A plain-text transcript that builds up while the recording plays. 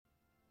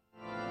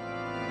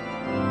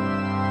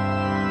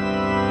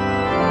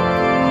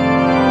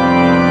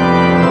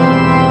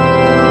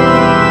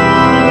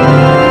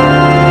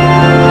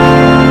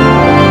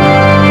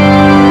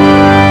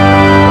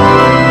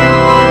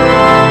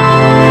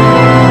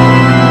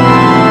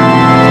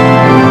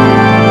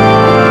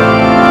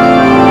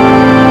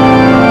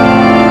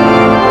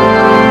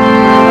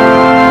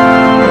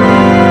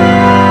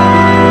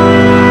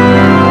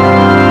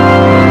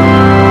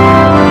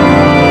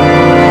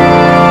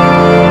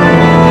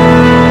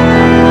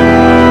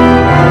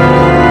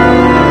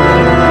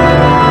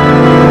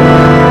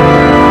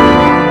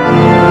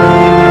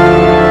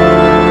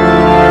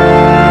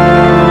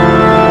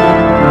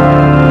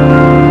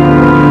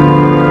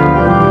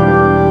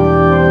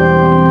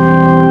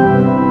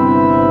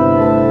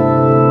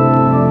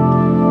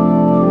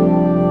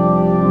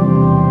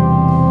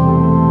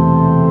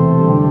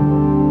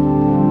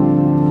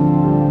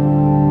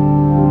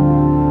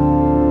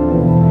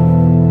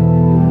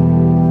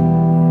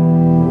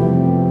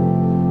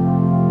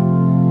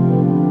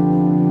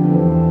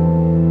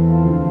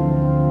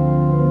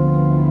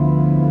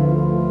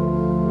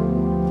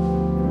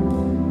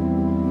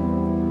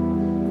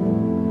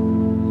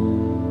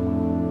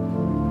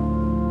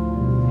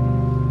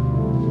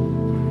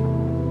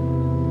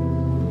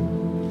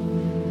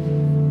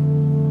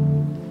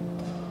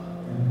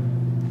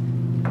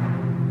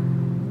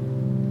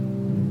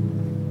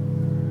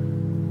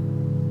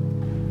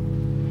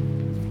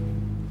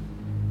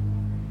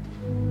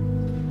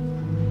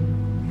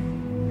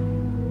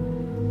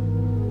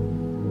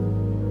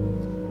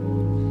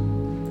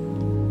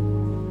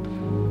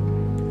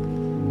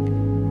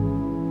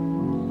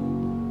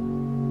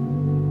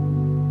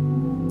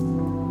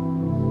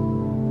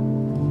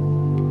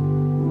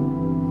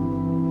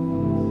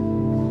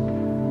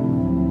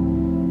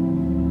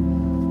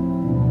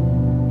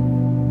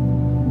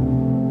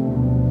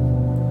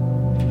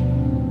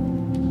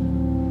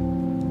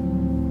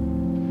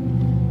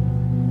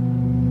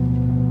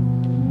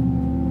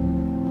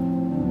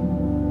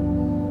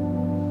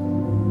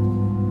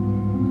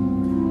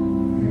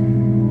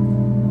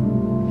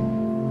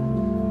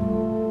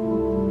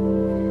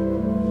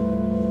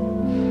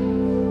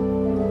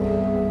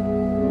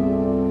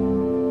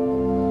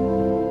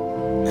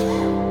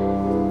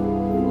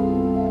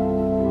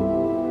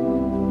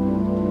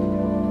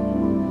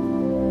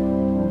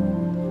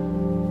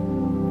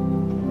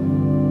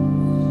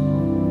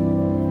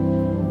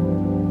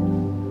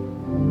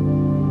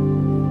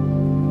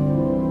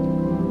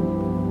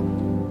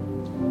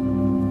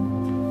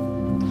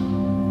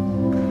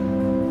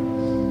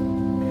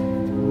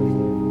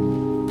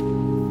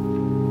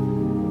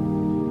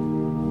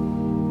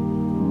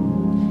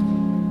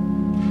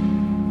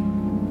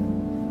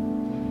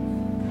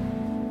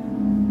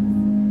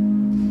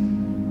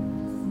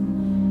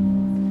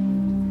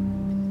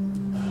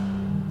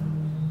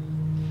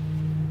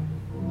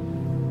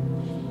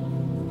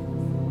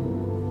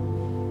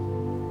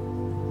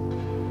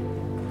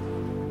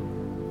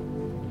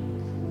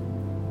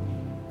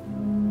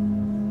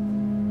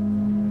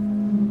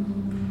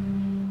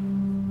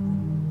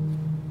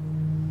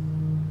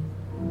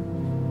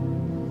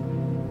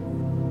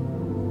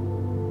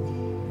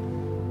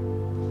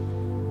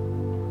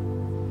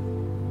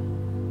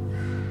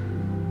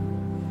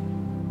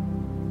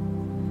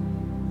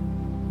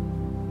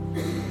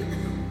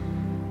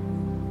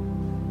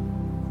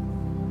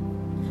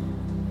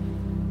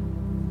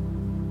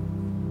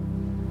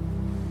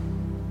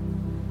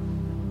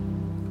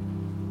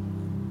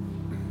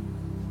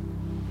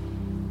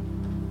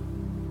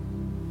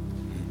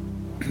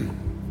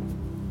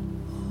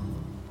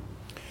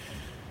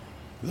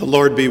The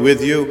Lord be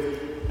with you,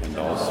 and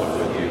also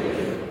with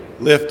you.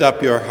 Lift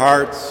up your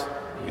hearts.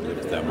 We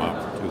lift them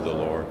up to the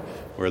Lord.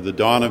 Where the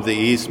dawn of the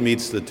east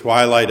meets the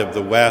twilight of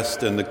the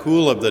west, and the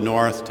cool of the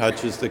north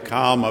touches the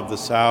calm of the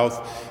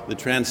south, the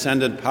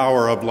transcendent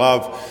power of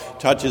love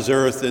touches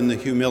earth in the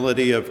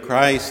humility of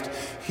Christ.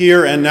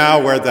 Here and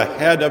now, where the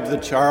head of the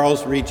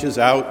Charles reaches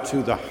out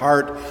to the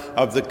heart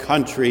of the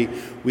country,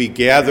 we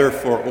gather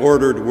for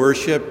ordered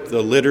worship.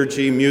 The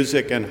liturgy,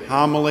 music, and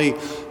homily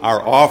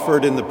are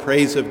offered in the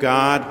praise of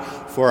God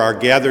for our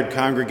gathered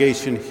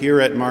congregation here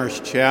at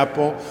Marsh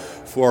Chapel,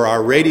 for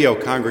our radio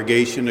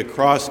congregation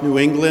across New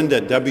England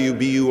at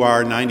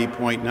WBUR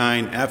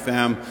 90.9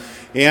 FM,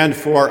 and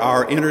for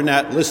our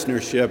internet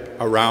listenership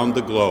around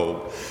the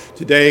globe.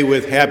 Today,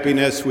 with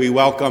happiness, we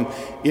welcome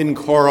In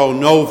Coro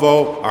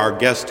Novo, our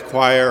guest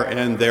choir,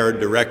 and their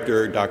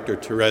director, Dr.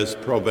 Therese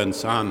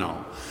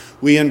Provenzano.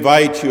 We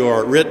invite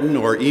your written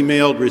or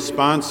emailed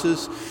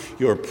responses,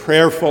 your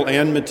prayerful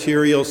and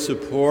material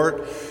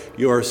support,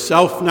 your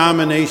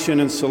self-nomination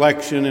and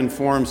selection in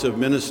forms of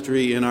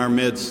ministry in our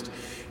midst,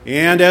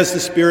 and as the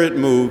Spirit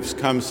moves,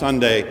 come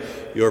Sunday,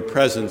 your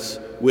presence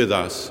with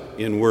us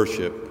in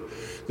worship.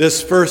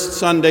 This first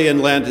Sunday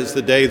in Lent is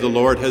the day the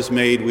Lord has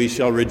made. We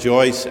shall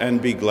rejoice and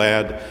be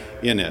glad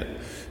in it.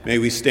 May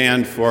we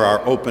stand for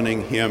our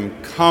opening hymn,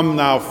 Come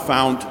Thou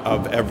Fount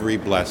of Every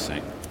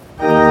Blessing.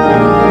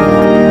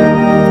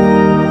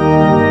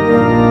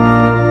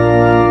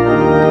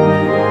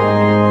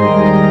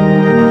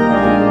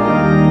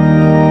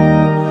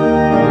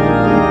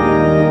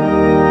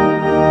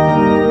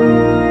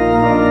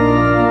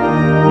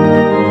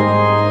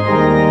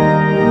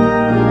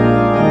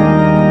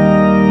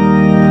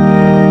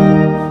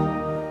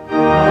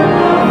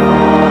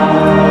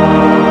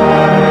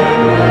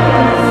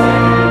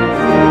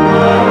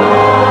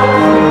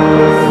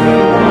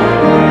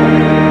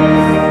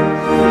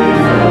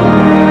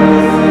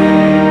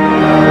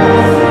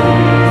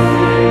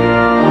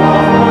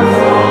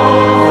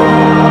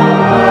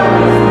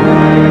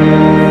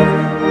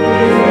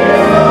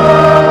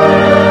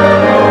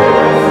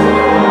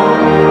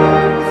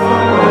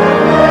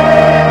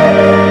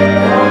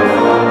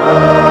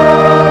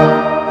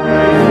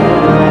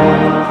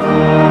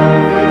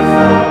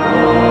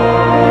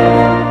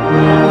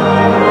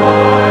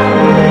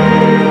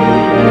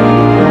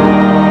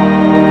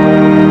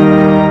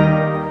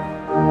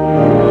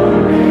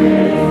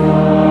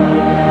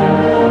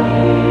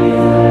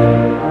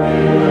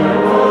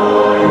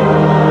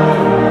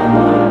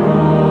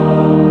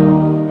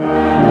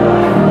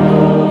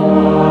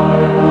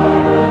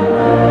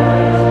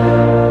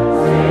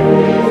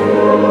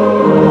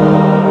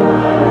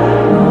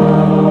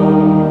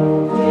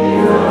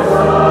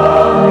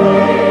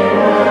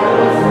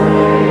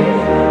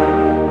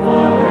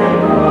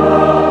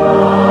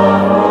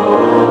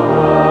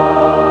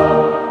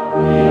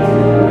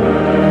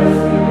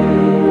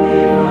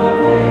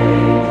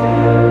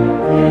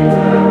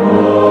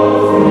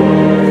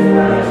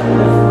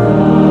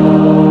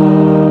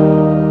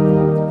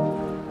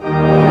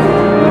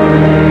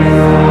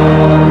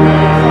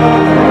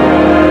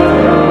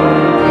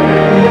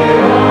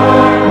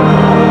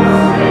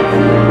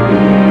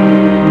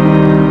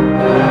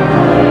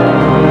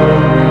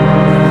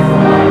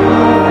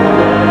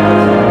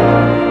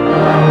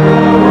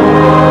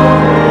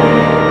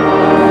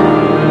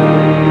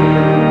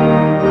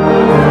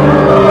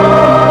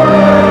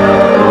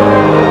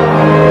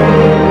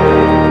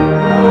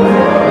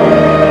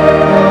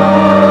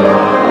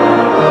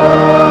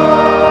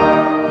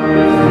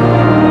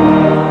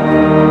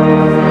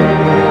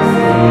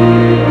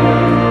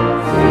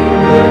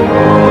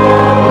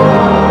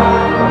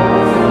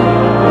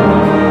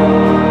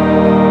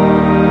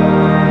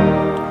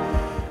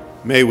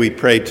 May we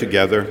pray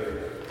together.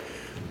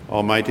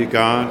 Almighty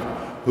God,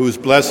 whose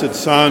blessed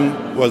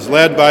Son was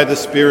led by the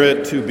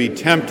Spirit to be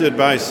tempted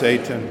by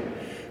Satan,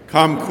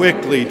 come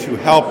quickly to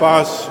help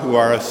us who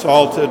are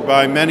assaulted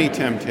by many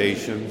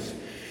temptations.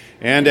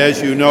 And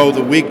as you know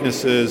the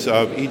weaknesses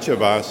of each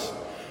of us,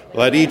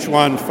 let each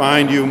one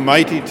find you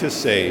mighty to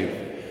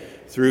save.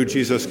 Through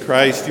Jesus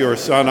Christ, your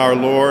Son, our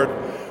Lord,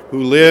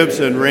 who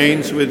lives and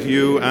reigns with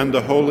you and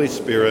the Holy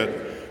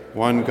Spirit,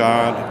 one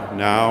God,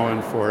 now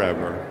and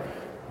forever.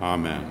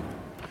 Amen.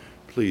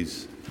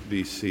 Please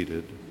be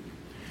seated.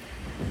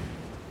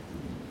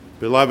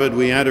 Beloved,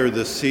 we enter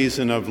the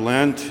season of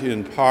Lent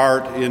in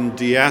part in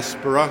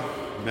diaspora.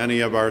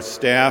 Many of our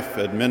staff,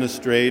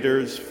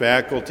 administrators,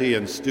 faculty,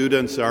 and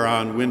students are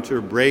on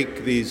winter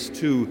break these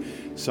 2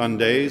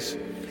 Sundays.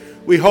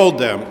 We hold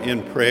them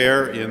in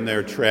prayer in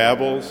their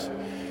travels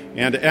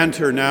and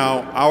enter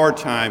now our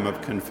time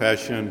of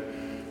confession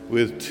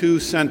with 2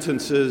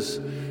 sentences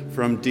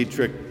from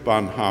Dietrich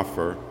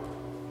Bonhoeffer.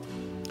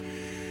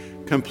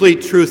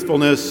 Complete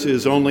truthfulness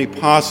is only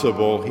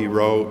possible, he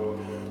wrote,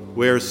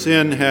 where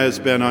sin has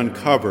been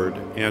uncovered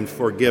and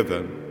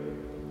forgiven.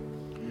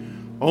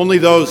 Only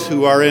those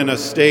who are in a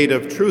state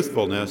of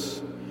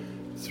truthfulness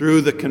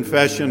through the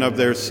confession of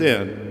their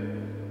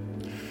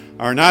sin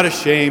are not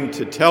ashamed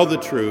to tell the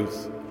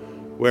truth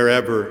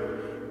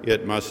wherever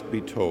it must be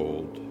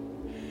told.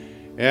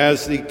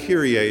 As the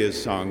Kyrie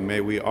is sung, may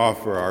we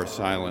offer our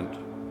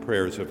silent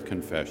prayers of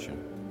confession.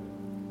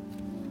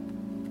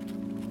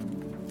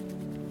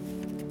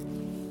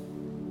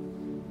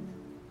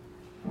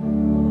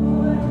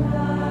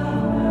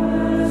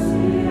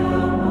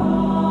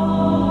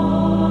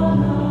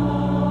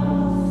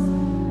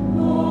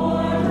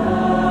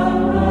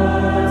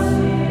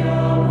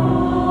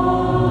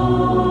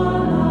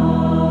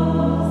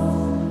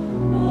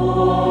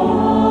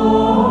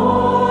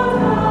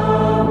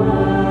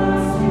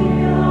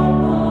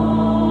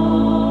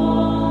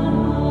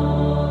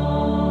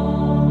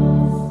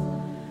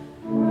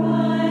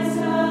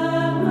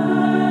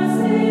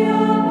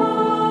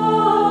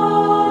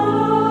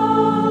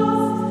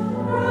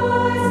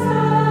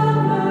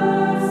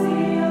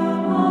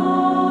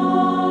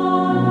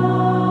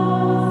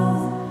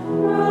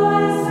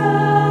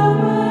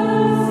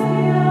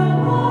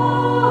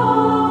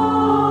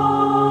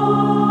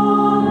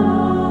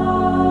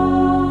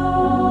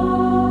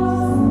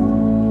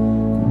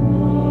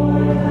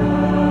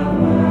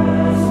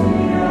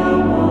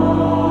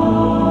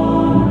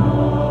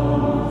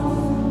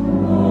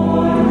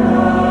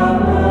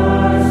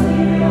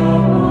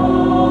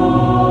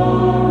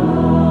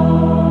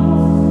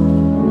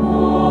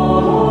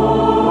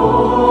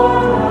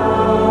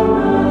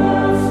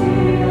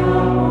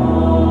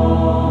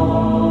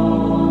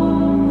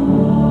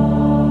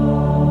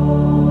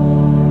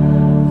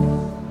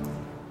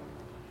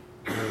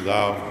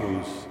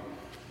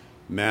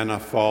 Manna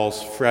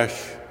falls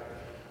fresh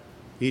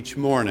each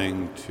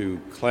morning to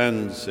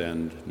cleanse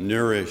and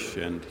nourish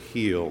and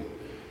heal.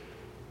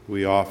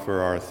 We offer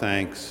our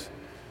thanks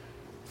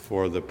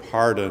for the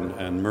pardon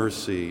and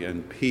mercy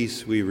and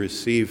peace we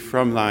receive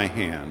from thy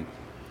hand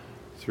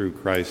through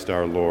Christ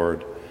our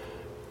Lord.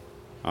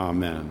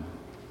 Amen.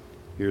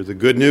 Hear the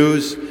good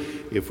news.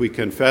 If we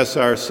confess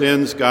our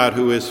sins, God,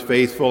 who is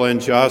faithful and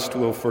just,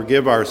 will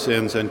forgive our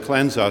sins and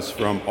cleanse us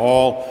from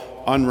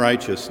all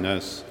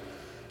unrighteousness.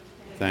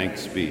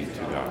 Thanks be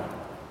to God.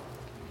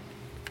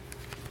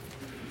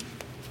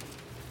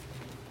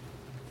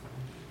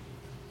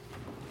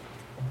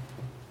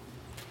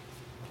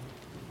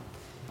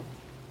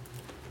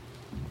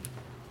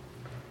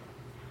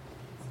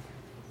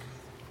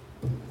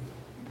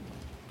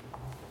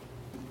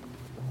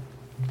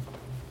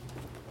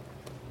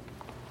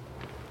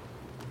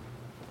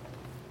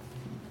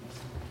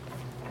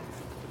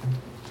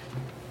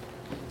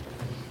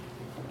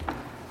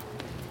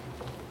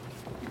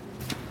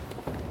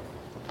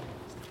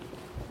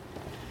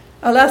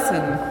 A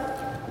lesson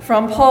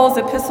from Paul's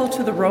epistle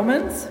to the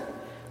Romans,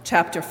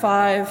 chapter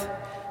 5,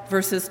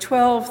 verses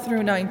 12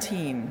 through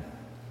 19.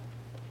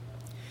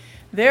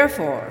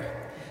 Therefore,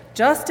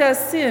 just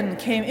as sin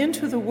came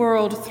into the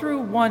world through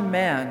one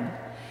man,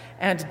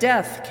 and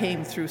death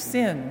came through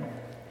sin,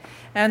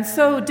 and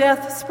so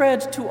death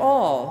spread to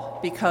all,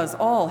 because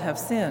all have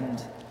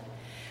sinned.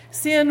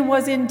 Sin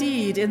was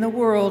indeed in the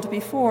world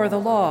before the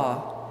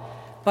law,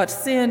 but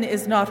sin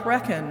is not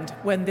reckoned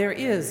when there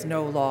is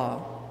no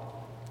law.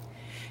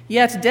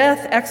 Yet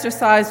death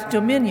exercised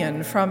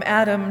dominion from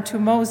Adam to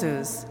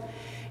Moses,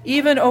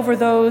 even over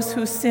those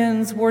whose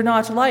sins were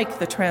not like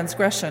the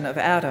transgression of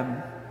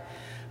Adam,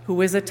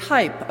 who is a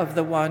type of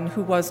the one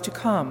who was to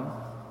come.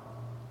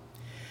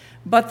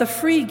 But the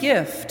free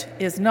gift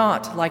is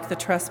not like the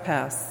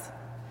trespass.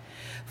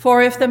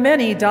 For if the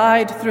many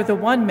died through the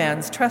one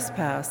man's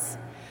trespass,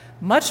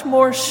 much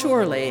more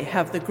surely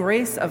have the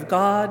grace of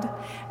God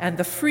and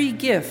the free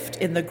gift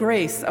in the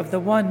grace of the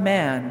one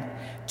man,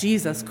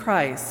 Jesus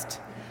Christ,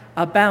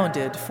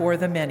 abounded for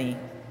the many.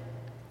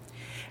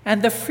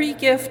 And the free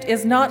gift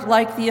is not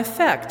like the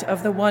effect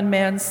of the one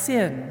man's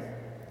sin.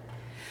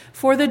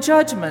 For the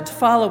judgment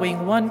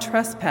following one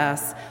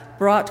trespass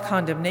brought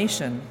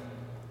condemnation,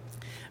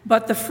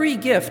 but the free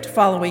gift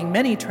following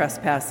many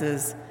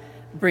trespasses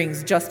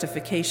brings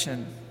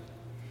justification.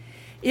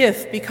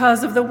 If,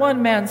 because of the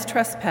one man's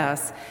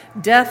trespass,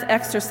 death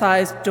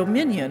exercised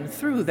dominion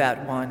through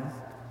that one,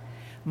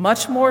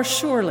 much more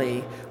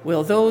surely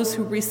will those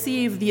who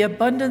receive the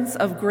abundance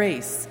of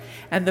grace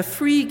and the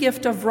free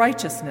gift of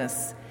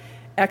righteousness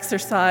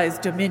exercise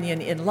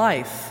dominion in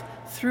life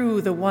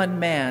through the one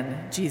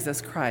man,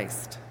 Jesus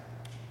Christ.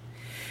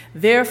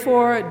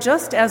 Therefore,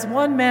 just as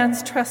one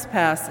man's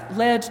trespass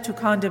led to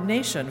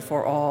condemnation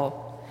for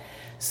all,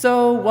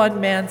 so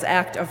one man's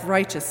act of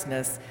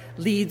righteousness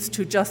leads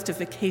to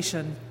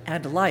justification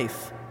and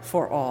life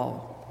for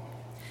all.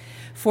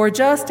 For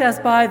just as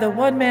by the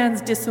one man's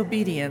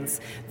disobedience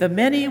the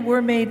many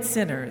were made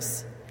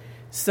sinners,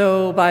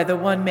 so by the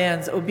one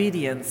man's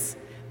obedience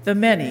the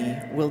many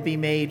will be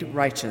made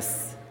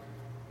righteous.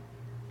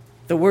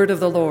 The word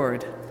of the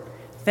Lord.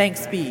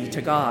 Thanks be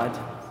to God.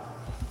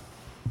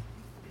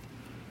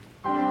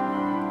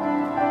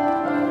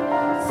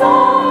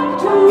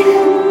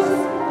 Sanctus,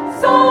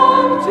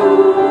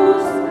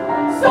 Sanctus,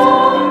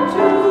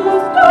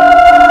 Sanctus,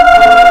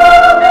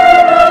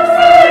 Dominus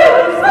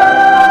Deus.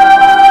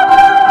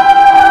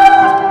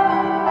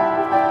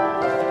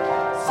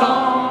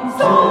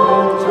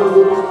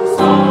 Sanctus,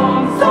 Sanctus.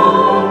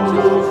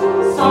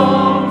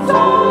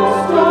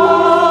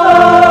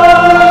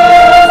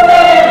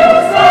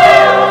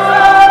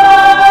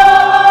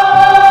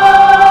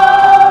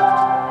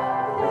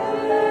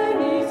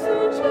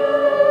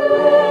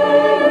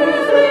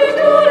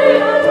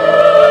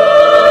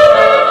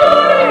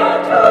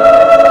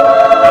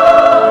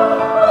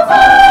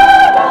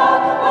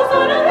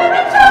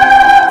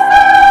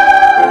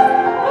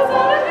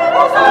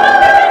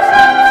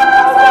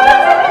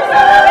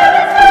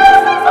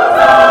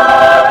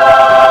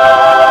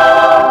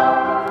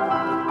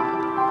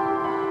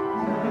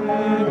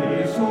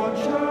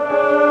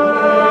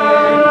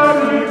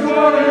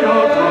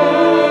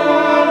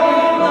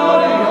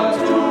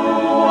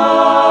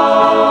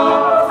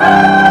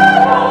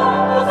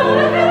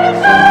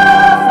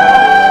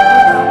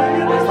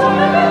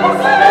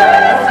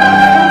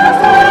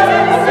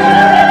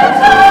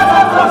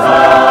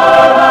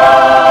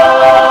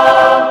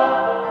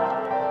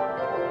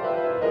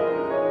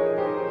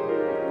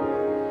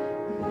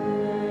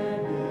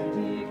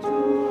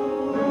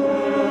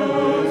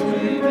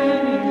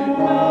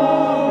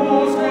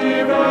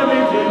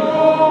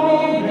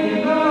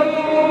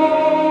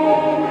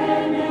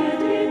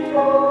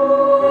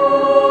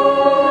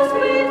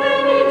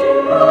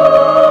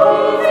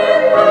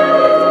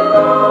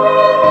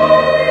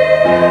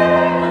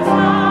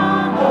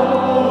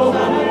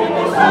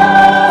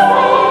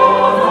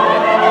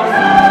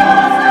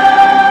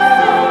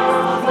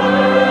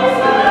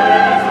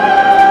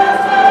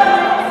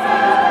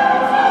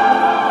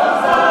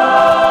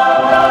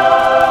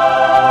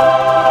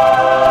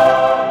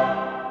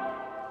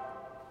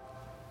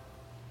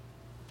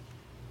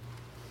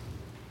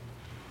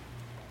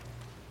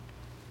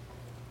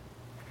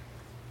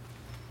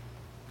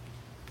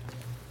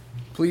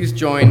 Please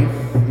join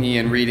me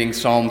in reading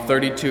Psalm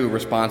 32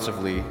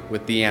 responsively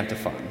with the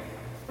antiphon.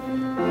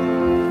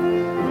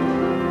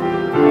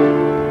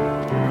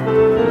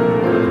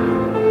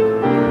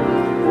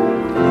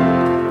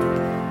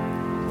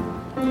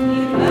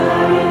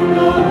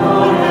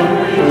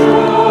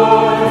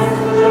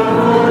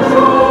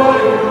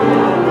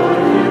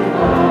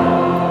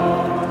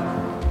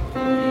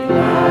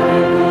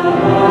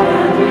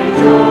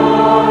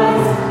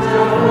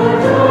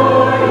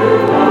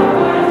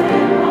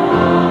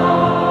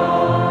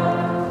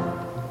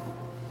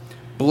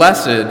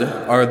 Blessed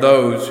are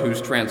those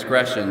whose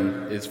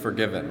transgression is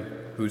forgiven,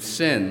 whose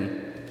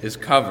sin is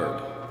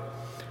covered.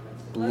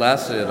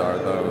 Blessed are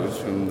those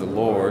whom the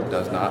Lord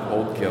does not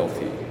hold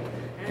guilty,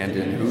 and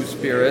in whose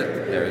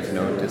spirit there is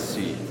no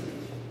deceit.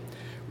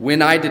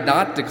 When I did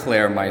not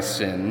declare my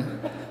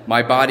sin,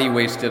 my body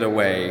wasted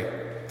away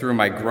through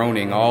my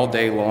groaning all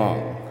day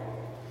long.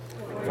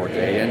 For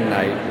day and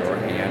night your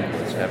hand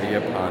was heavy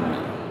upon me.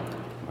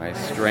 My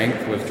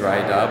strength was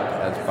dried up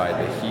as by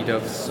the heat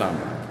of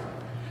summer.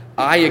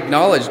 I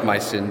acknowledged my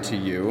sin to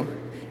you,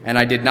 and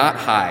I did not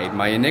hide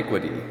my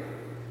iniquity.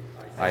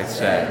 I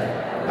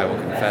said, I will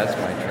confess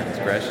my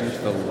transgression to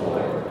the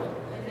Lord.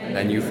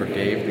 Then you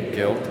forgave the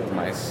guilt of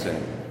my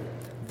sin.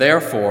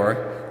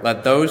 Therefore,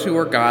 let those who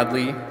are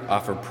godly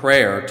offer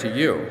prayer to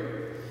you.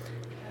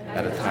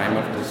 At a time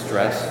of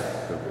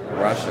distress, the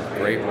rush of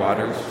great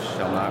waters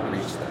shall not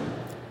reach them.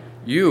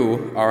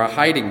 You are a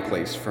hiding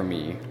place for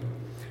me.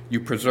 You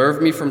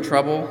preserve me from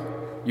trouble.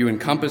 You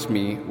encompass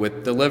me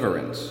with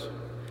deliverance.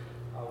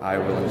 I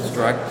will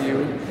instruct you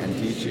and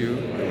teach you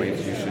the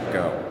ways you should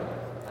go.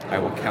 I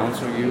will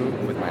counsel you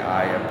with my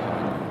eye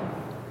upon you.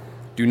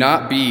 Do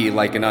not be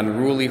like an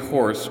unruly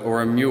horse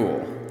or a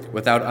mule,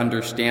 without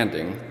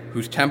understanding,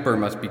 whose temper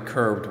must be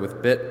curbed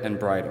with bit and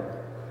bridle.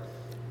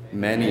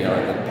 Many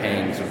are the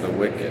pangs of the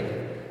wicked,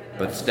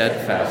 but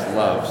steadfast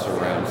love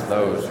surrounds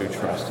those who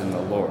trust in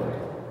the Lord.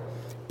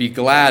 Be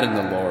glad in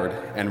the Lord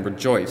and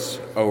rejoice,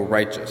 O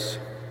righteous.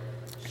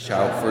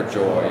 Shout for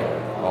joy,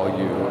 all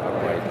you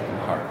upright in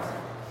heart.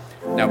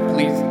 Now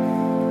please,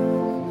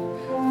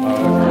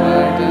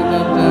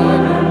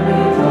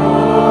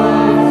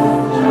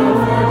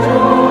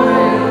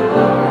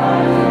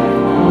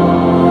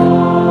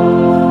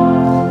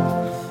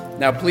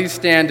 now please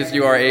stand as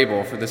you are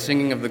able for the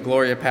singing of the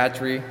Gloria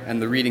Patri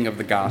and the reading of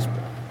the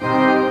Gospel.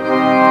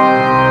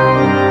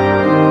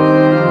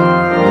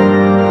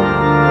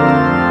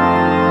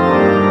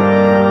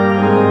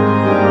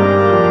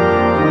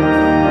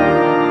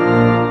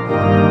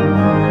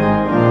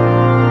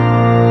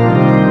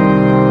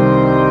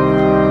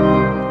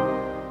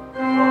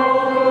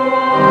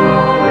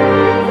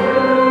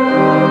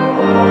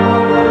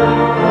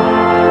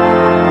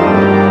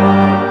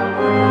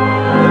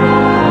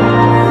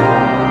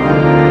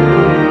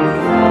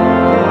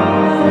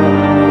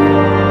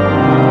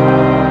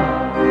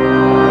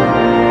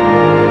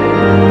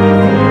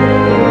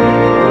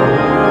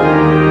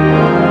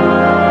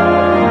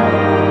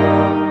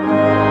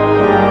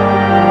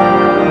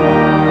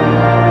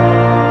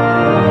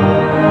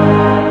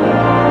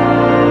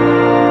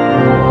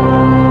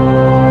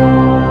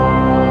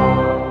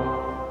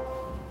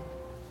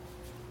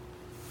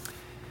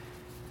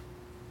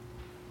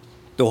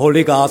 The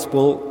Holy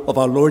Gospel of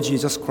our Lord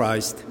Jesus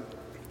Christ,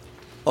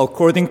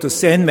 according to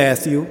St.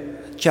 Matthew,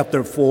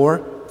 chapter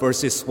 4,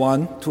 verses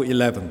 1 to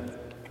 11.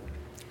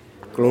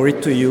 Glory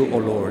to you, O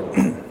Lord.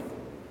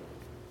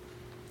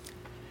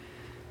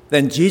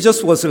 Then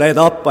Jesus was led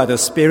up by the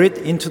Spirit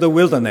into the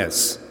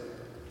wilderness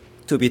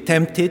to be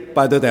tempted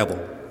by the devil.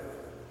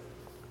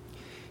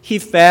 He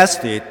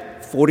fasted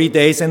 40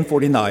 days and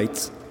 40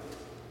 nights,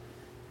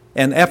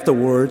 and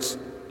afterwards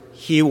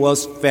he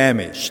was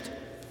famished.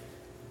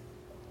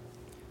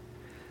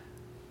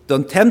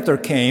 The tempter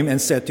came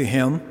and said to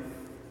him,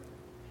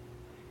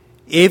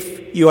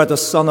 "If you are the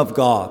Son of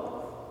God,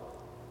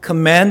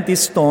 command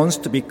these stones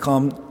to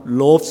become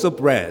loaves of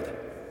bread."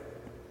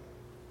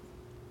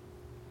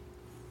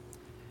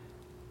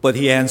 But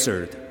he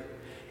answered,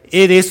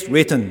 "It is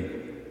written,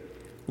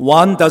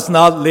 one does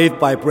not live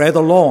by bread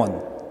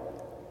alone,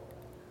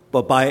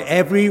 but by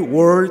every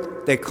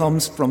word that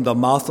comes from the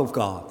mouth of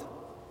God."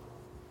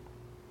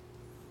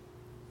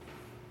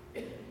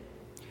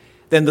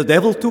 Then the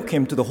devil took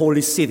him to the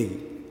holy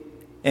city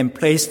and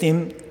placed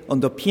him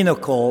on the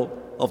pinnacle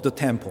of the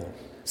temple,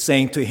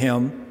 saying to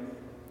him,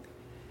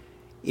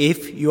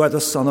 "If you are the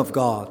Son of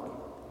God,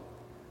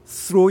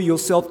 throw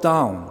yourself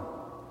down,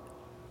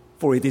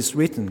 for it is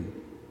written,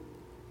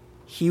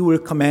 He will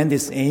command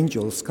His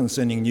angels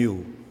concerning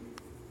you.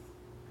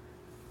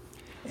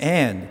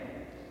 And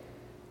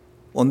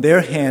on their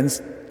hands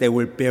they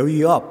will bear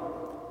you up,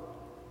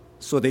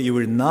 so that you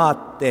will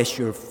not dash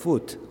your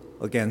foot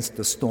against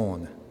the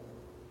stone."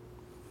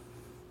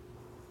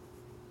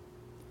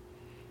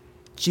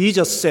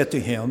 Jesus said to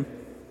him,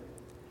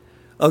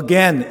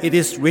 "Again it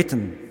is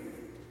written,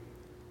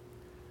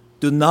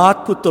 do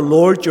not put the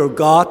Lord your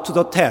God to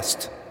the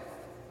test."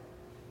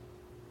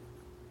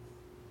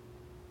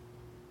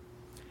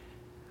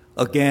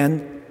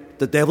 Again,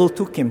 the devil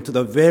took him to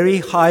the very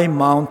high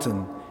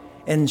mountain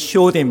and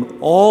showed him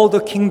all the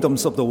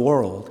kingdoms of the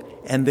world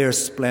and their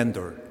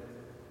splendor.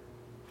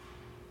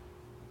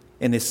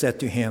 And he said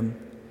to him,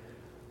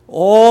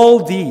 "All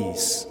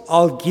these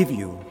I'll give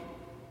you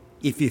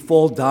if you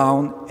fall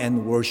down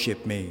and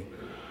worship me."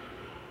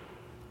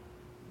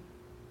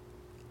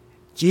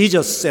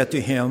 Jesus said to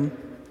him,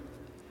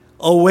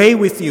 "Away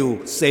with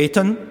you,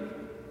 Satan,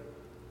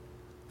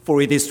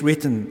 for it is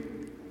written,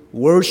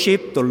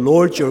 'Worship the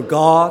Lord your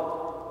God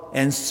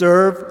and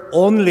serve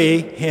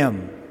only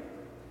him.'"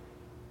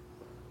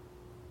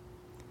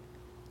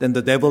 Then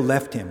the devil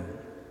left him,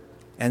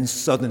 and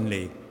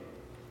suddenly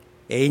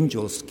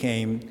angels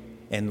came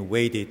and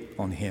waited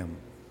on him.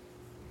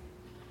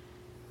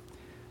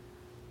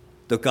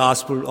 The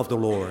Gospel of the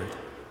Lord.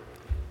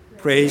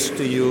 Praise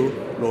to you,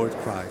 Lord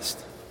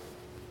Christ.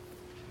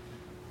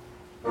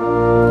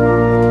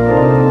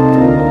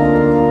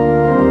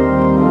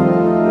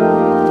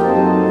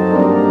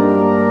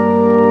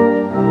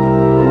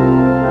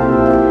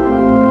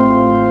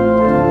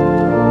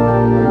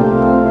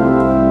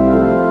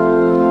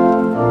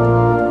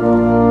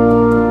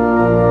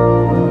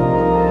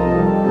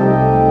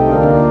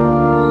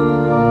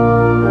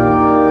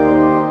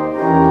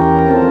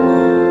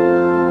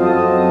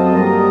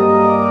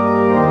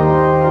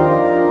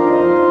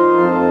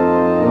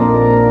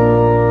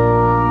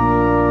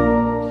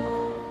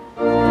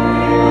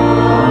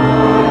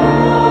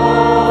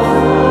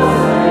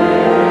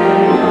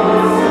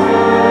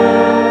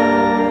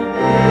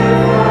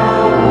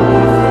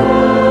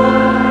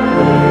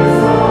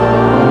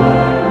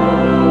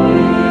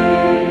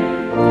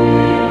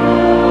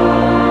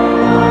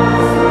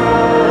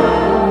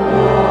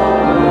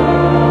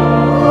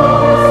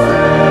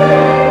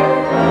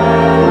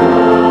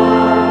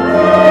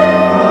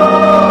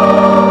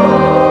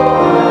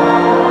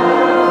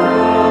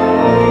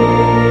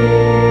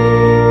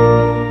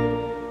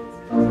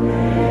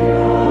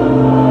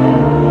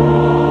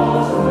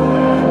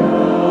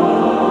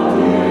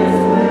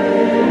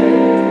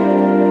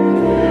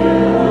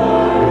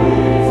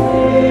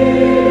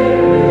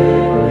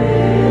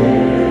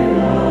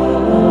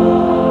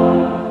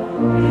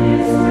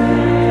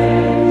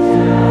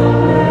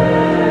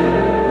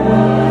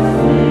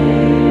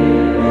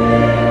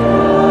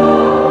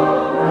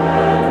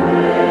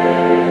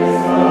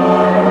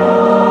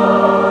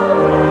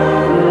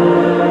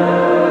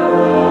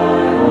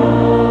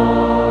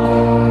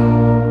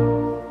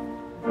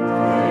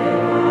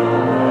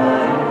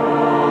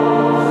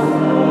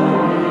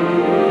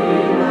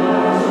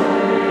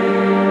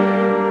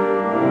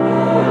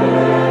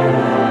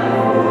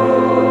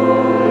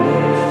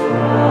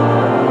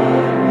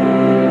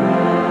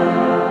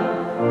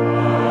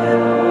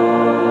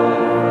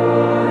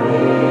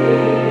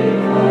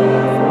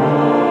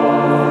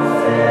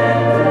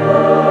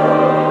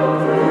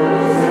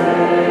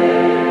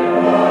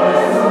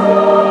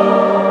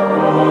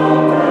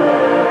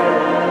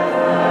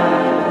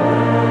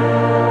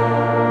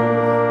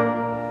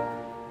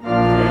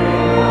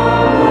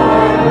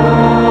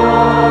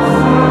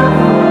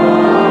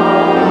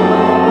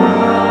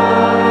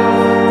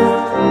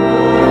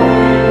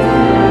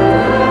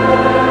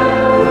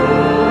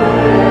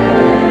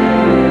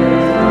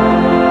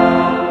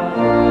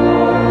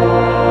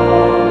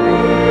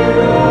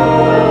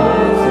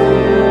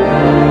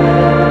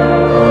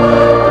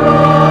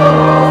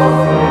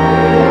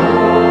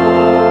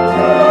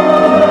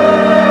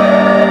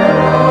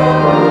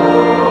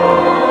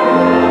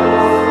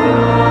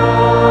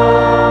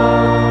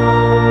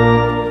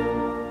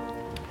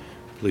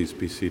 Please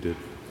be seated.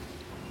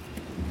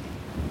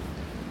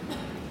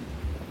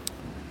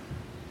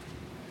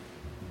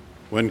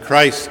 When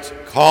Christ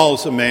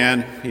calls a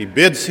man, he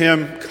bids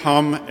him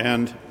come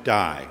and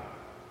die.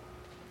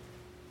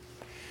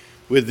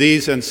 With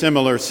these and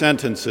similar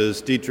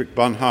sentences, Dietrich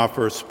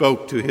Bonhoeffer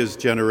spoke to his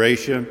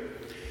generation.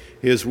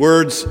 His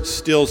words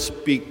still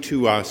speak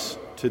to us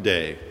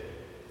today.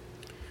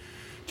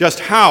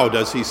 Just how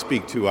does he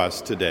speak to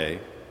us today?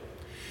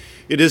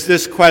 It is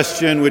this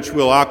question which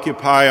will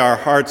occupy our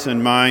hearts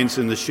and minds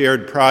in the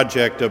shared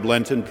project of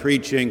Lenten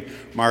preaching,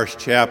 Marsh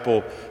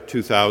Chapel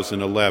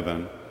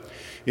 2011.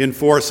 In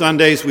 4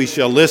 Sundays, we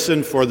shall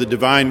listen for the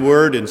divine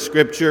word in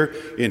Scripture,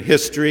 in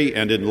history,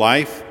 and in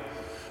life.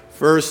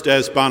 First,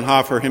 as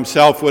Bonhoeffer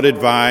himself would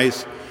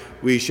advise,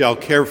 we shall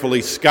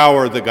carefully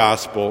scour the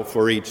gospel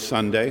for each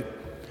Sunday.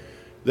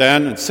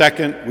 Then, and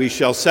second, we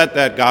shall set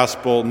that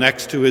gospel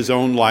next to his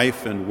own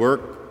life and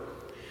work.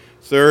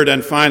 Third,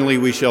 and finally,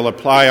 we shall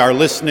apply our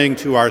listening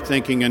to our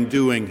thinking and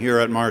doing here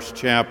at Marsh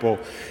Chapel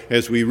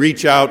as we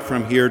reach out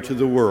from here to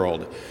the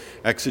world.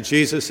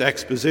 Exegesis,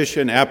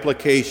 exposition,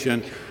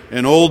 application,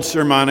 an old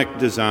sermonic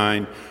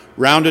design,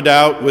 rounded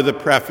out with a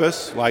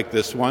preface, like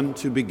this one,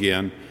 to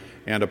begin,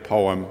 and a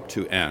poem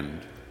to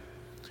end.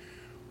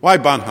 Why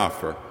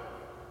Bonhoeffer?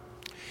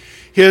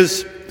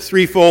 His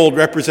threefold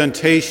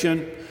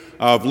representation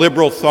of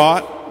liberal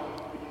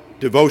thought,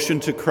 devotion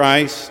to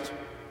Christ,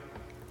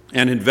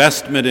 and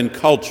investment in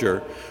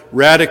culture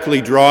radically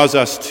draws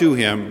us to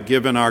him,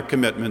 given our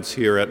commitments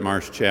here at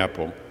Marsh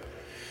Chapel.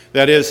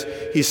 That is,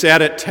 he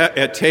sat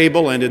at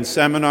table and in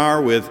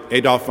seminar with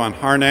Adolf von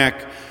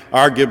Harnack,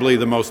 arguably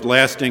the most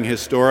lasting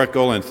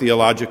historical and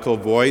theological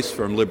voice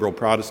from liberal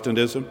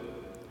Protestantism.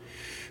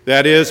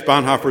 That is,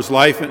 Bonhoeffer's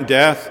life and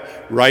death,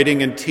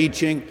 writing and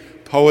teaching,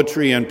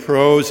 poetry and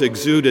prose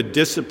exuded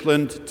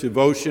disciplined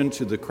devotion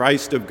to the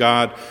Christ of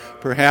God,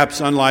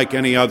 perhaps unlike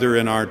any other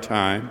in our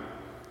time.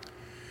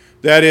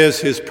 That is,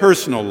 his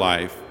personal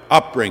life,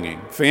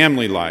 upbringing,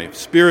 family life,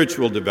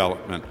 spiritual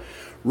development,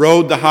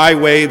 rode the high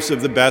waves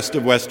of the best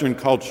of Western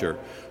culture: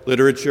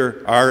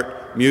 literature,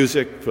 art,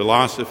 music,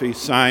 philosophy,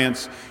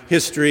 science,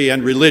 history,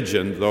 and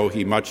religion, though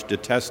he much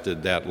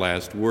detested that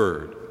last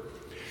word.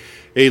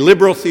 A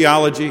liberal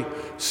theology,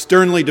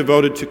 sternly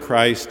devoted to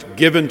Christ,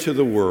 given to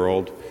the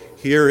world.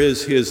 Here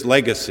is his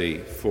legacy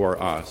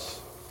for us.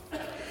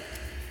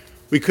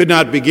 We could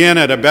not begin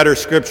at a better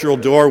scriptural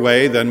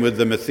doorway than with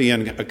the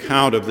Matthean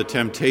account of the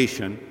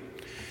temptation.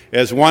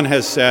 As one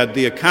has said,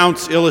 the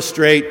accounts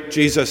illustrate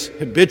Jesus'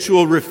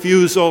 habitual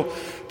refusal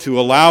to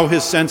allow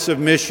his sense of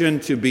mission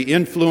to be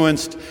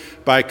influenced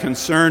by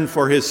concern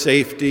for his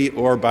safety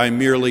or by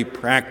merely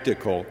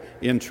practical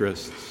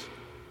interests.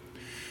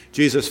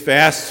 Jesus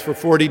fasts for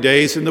 40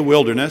 days in the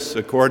wilderness,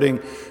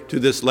 according to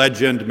this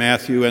legend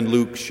Matthew and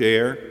Luke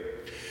share.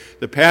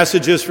 The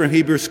passages from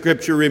Hebrew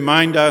Scripture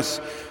remind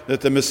us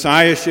that the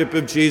Messiahship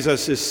of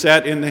Jesus is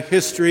set in the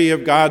history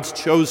of God's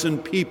chosen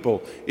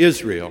people,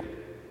 Israel.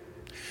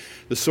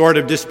 The sort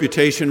of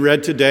disputation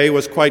read today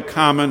was quite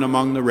common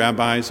among the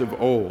rabbis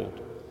of old.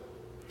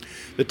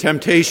 The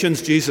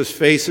temptations Jesus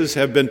faces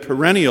have been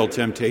perennial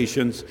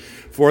temptations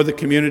for the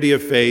community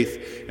of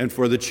faith and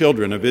for the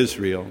children of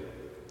Israel.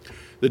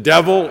 The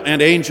devil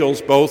and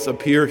angels both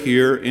appear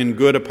here in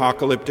good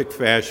apocalyptic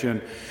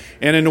fashion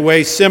and in a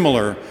way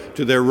similar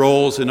to their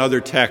roles in other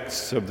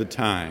texts of the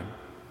time.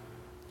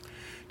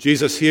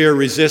 Jesus here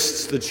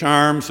resists the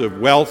charms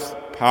of wealth,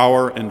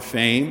 power, and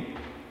fame.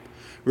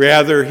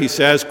 Rather, he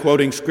says,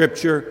 quoting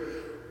Scripture,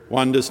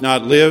 "One does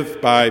not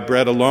live by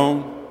bread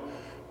alone.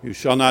 You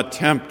shall not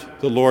tempt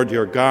the Lord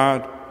your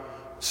God.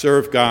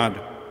 Serve God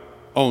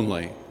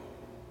only."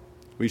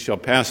 We shall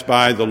pass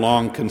by the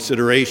long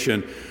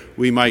consideration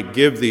we might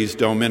give these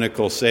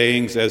dominical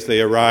sayings as they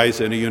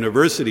arise in a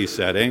university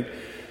setting,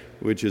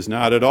 which is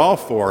not at all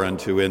foreign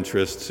to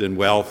interests in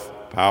wealth,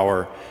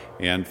 power,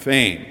 and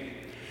fame.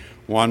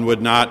 One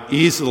would not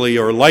easily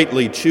or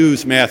lightly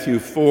choose Matthew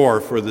 4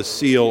 for the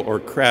seal or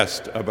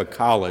crest of a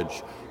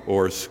college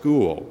or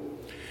school.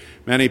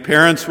 Many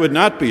parents would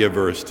not be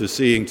averse to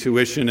seeing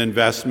tuition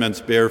investments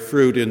bear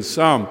fruit in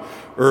some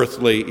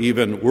earthly,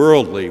 even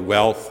worldly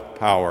wealth,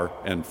 power,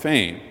 and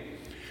fame.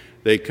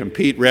 They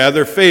compete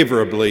rather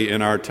favorably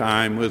in our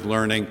time with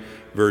learning,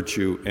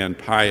 virtue, and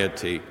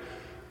piety.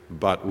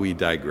 But we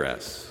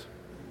digress.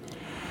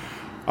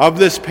 Of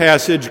this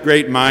passage,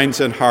 great minds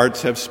and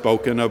hearts have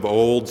spoken of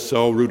old,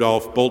 so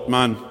Rudolf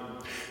Bultmann.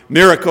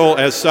 Miracle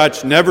as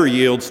such never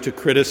yields to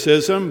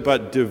criticism,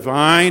 but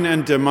divine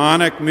and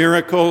demonic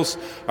miracles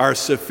are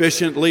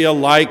sufficiently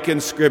alike in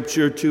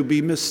Scripture to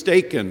be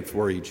mistaken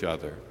for each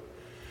other.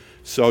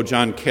 So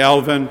John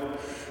Calvin,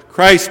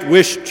 Christ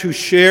wished to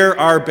share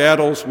our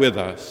battles with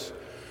us.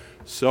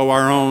 So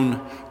our own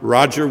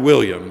Roger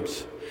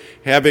Williams,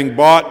 having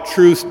bought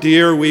truth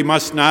dear, we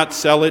must not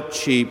sell it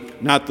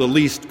cheap, not the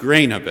least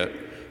grain of it,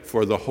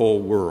 for the whole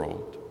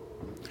world.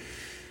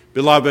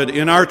 Beloved,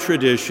 in our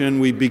tradition,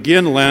 we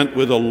begin Lent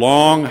with a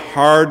long,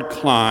 hard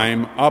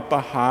climb up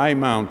a high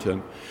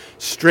mountain,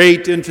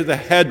 straight into the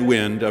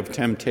headwind of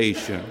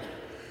temptation.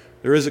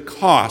 There is a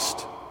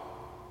cost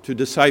to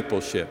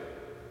discipleship.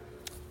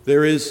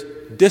 There is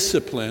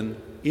discipline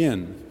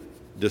in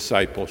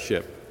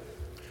discipleship.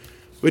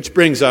 Which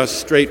brings us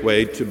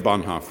straightway to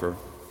Bonhoeffer.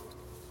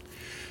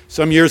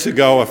 Some years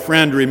ago, a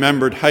friend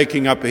remembered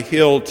hiking up a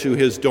hill to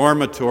his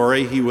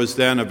dormitory. He was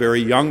then a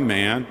very young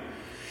man.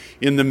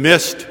 In the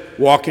mist,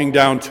 walking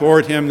down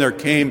toward him, there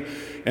came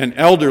an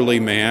elderly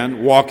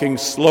man, walking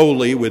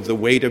slowly with the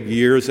weight of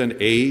years and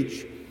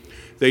age.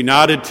 They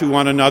nodded to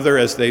one another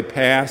as they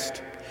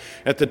passed.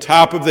 At the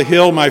top of the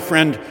hill, my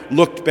friend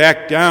looked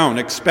back down,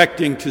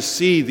 expecting to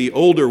see the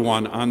older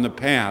one on the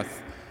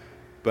path,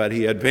 but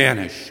he had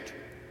vanished.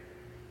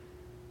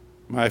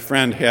 My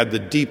friend had the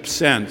deep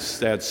sense,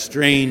 that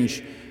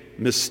strange,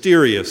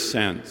 mysterious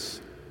sense,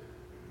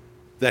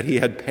 that he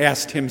had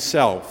passed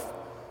himself,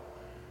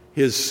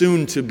 his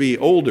soon-to-be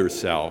older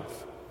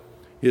self,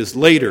 his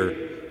later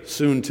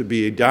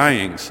soon-to-be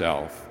dying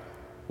self,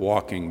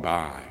 walking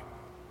by.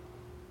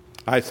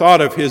 I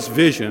thought of his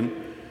vision,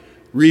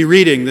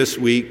 rereading this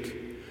week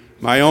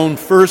my own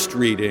first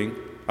reading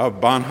of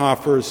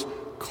Bonhoeffer's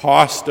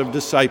Cost of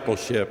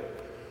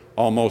Discipleship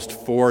almost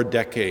 4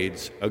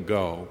 decades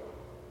ago.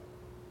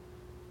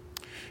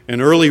 An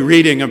early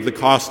reading of the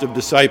Cost of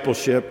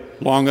Discipleship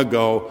long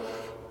ago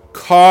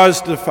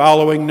caused the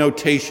following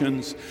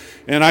notations,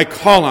 and I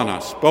call on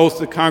us, both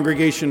the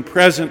congregation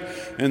present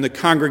and the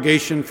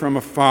congregation from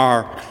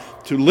afar,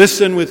 to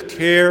listen with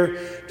care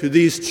to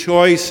these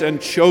choice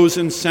and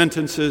chosen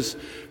sentences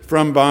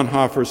from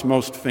Bonhoeffer's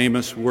most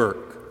famous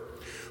work.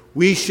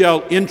 We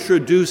shall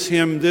introduce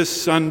him this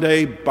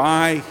Sunday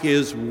by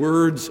his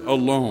words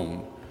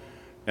alone,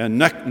 and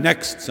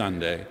next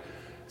Sunday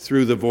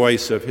through the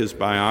voice of his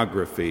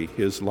biography,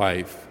 his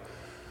life.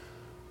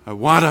 I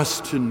want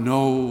us to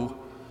know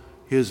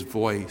his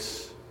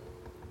voice.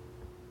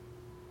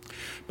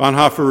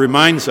 Bonhoeffer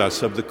reminds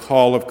us of the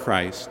call of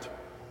Christ.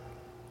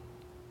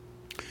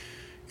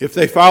 If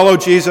they follow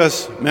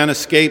Jesus, men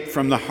escape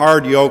from the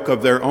hard yoke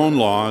of their own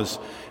laws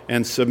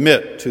and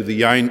submit to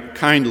the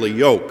kindly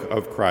yoke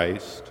of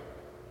Christ.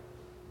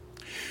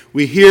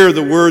 We hear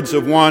the words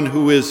of one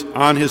who is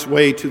on his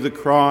way to the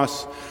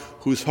cross,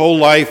 whose whole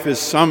life is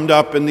summed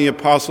up in the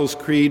Apostles'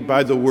 Creed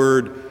by the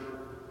word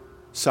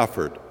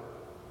suffered.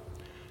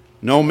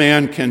 No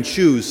man can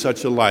choose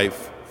such a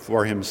life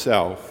for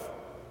himself.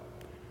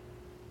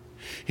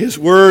 His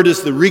word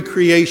is the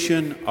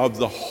recreation of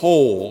the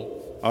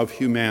whole of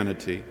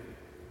humanity.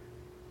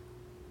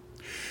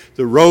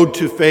 The road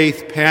to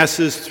faith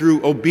passes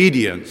through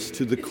obedience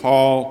to the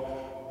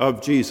call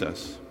of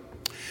Jesus.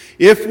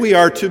 If we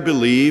are to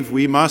believe,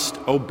 we must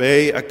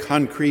obey a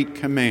concrete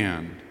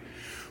command.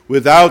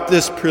 Without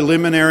this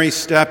preliminary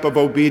step of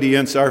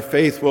obedience, our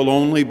faith will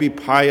only be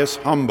pious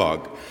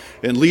humbug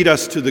and lead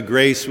us to the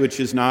grace which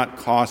is not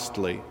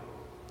costly.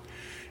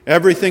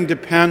 Everything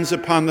depends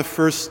upon the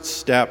first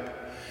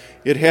step.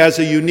 It has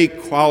a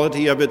unique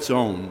quality of its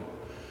own.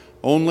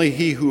 Only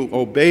he who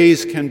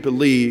obeys can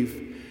believe,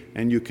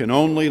 and you can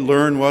only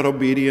learn what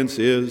obedience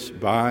is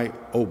by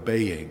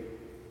obeying.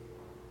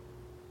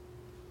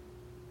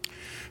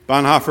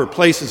 Bonhoeffer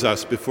places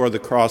us before the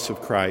cross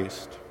of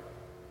Christ.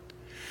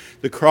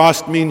 The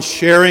cross means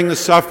sharing the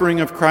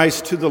suffering of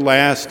Christ to the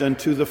last and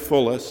to the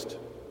fullest.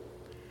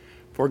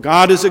 For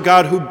God is a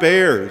God who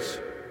bears.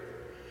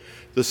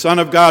 The Son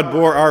of God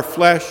bore our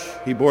flesh,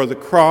 he bore the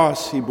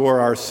cross, he bore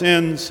our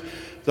sins,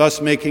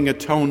 thus making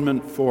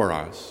atonement for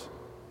us.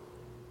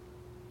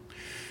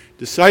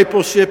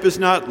 Discipleship is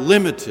not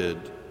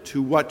limited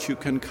to what you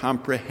can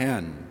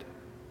comprehend.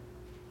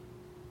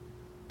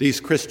 These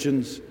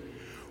Christians,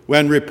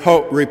 when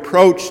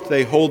reproached,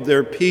 they hold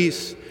their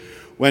peace.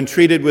 When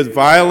treated with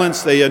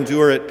violence, they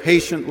endure it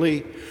patiently.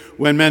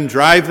 When men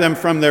drive them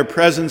from their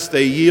presence,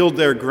 they yield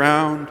their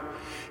ground.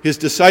 His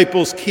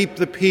disciples keep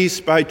the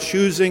peace by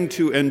choosing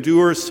to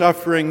endure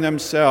suffering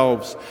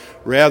themselves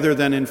rather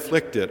than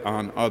inflict it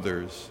on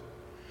others.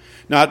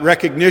 Not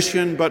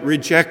recognition, but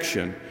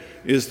rejection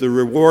is the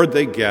reward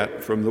they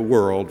get from the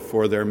world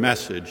for their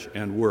message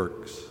and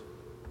works.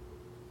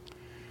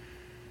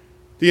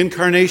 The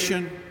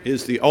incarnation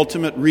is the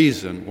ultimate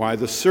reason why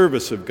the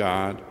service of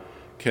God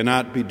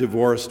cannot be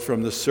divorced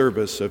from the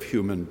service of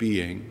human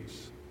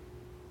beings.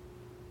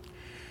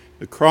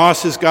 The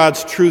cross is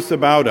God's truth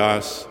about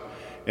us,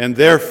 and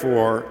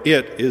therefore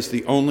it is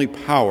the only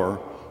power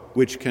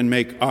which can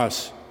make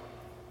us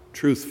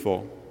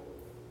truthful.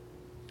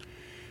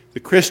 The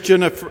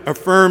Christian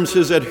affirms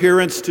his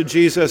adherence to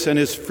Jesus and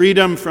his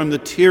freedom from the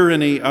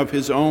tyranny of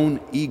his own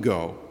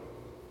ego.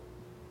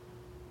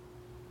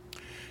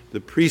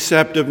 The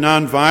precept of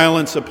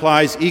nonviolence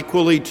applies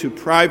equally to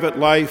private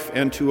life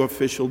and to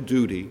official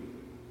duty.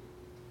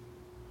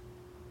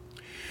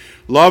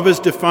 Love is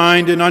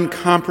defined in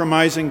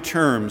uncompromising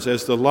terms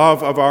as the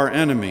love of our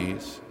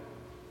enemies.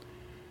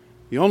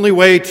 The only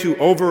way to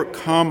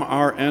overcome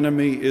our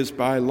enemy is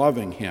by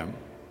loving him,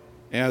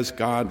 as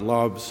God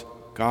loves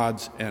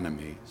God's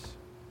enemies.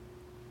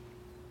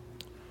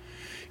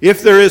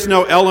 If there is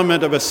no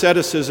element of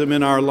asceticism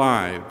in our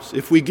lives,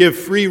 if we give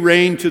free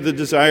rein to the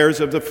desires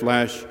of the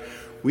flesh,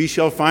 we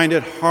shall find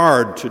it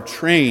hard to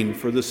train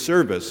for the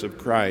service of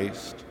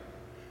Christ.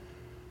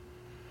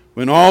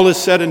 When all is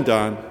said and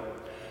done,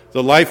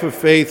 the life of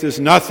faith is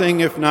nothing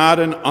if not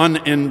an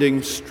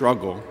unending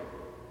struggle.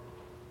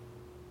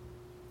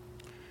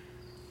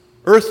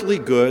 Earthly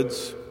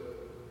goods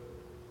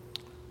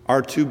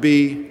are to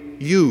be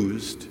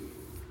used,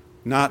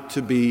 not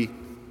to be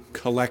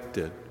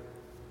collected.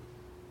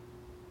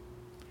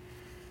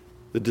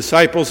 The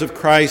disciples of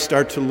Christ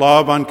are to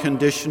love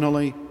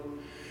unconditionally.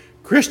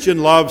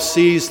 Christian love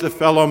sees the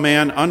fellow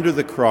man under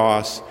the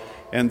cross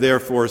and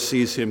therefore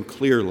sees him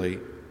clearly.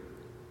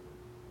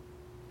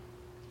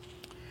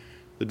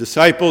 The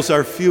disciples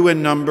are few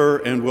in number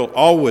and will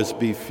always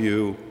be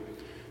few.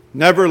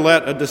 Never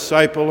let a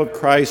disciple of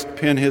Christ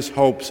pin his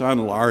hopes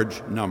on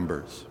large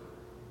numbers.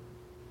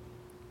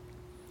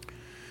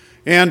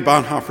 And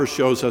Bonhoeffer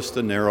shows us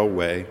the narrow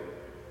way.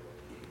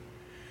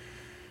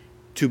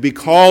 To be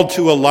called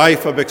to a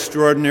life of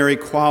extraordinary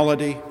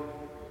quality,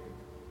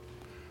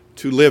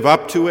 to live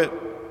up to it,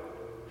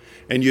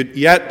 and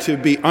yet to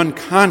be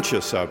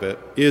unconscious of it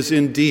is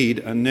indeed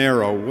a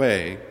narrow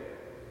way.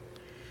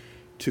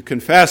 To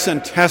confess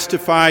and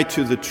testify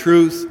to the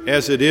truth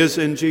as it is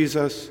in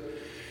Jesus,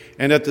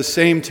 and at the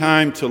same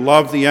time to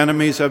love the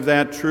enemies of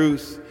that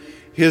truth,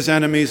 his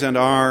enemies and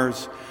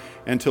ours,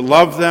 and to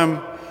love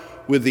them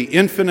with the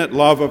infinite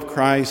love of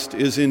Christ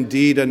is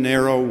indeed a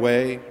narrow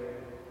way.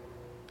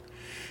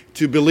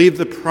 To believe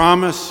the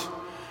promise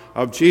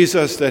of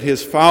Jesus that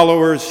his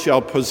followers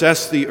shall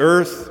possess the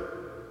earth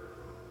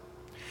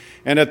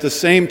and at the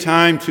same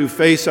time to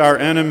face our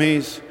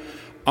enemies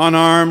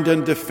unarmed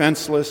and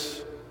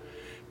defenseless,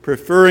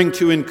 preferring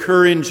to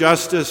incur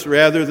injustice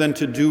rather than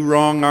to do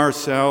wrong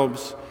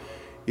ourselves,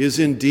 is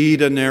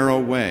indeed a narrow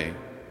way.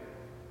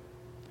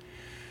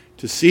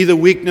 To see the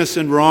weakness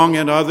and wrong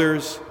in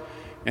others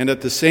and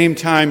at the same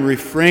time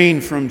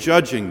refrain from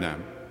judging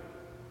them.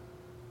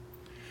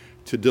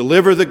 To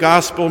deliver the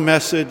gospel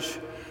message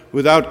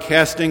without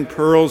casting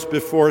pearls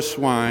before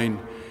swine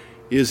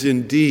is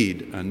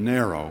indeed a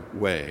narrow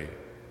way.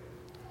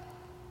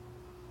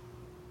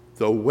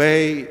 The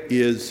way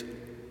is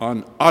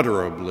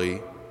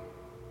unutterably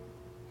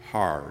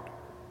hard.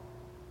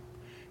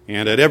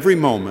 And at every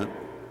moment,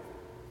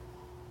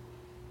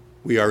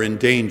 we are in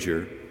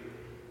danger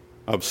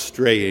of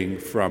straying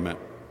from it.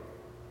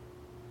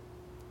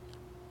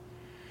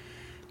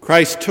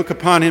 Christ took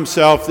upon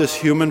himself this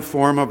human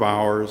form of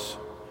ours.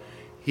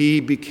 He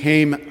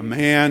became a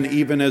man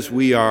even as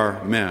we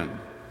are men.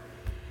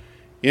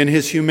 In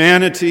his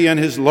humanity and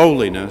his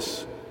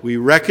lowliness, we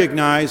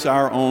recognize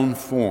our own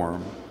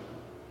form.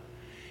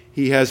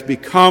 He has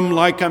become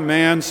like a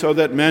man so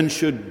that men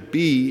should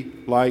be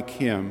like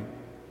him.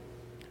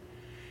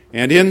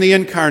 And in the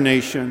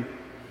incarnation,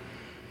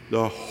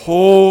 the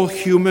whole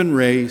human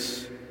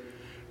race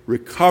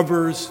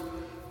recovers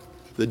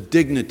the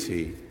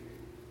dignity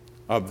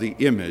of the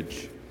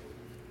image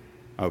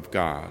of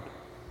God.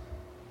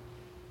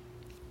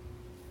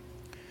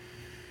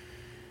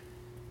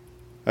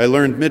 I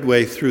learned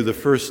midway through the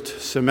first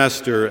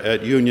semester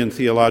at Union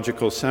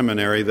Theological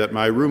Seminary that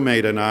my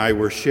roommate and I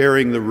were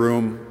sharing the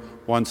room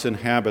once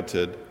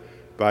inhabited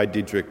by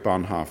Dietrich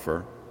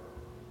Bonhoeffer.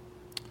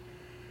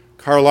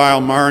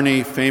 Carlyle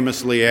Marney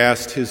famously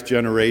asked his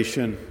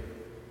generation,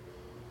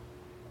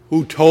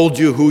 "Who told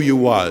you who you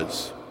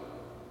was?"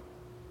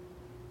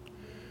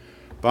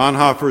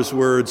 Bonhoeffer's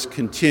words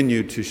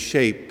continue to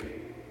shape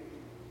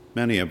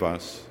many of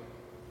us,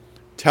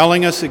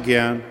 telling us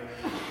again,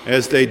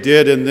 as they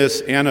did in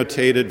this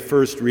annotated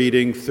first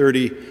reading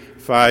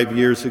 35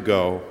 years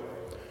ago,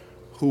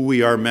 who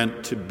we are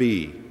meant to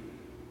be.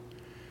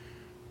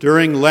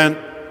 During Lent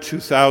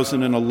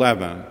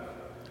 2011,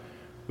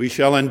 we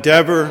shall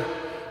endeavor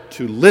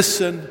to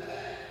listen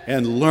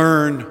and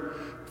learn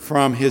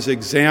from his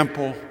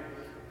example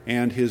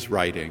and his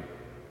writing.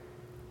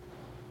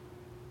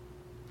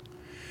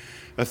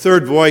 A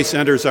third voice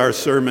enters our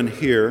sermon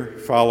here,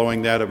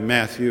 following that of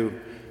Matthew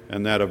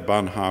and that of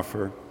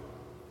Bonhoeffer.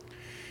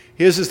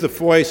 His is the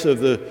voice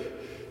of the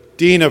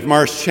Dean of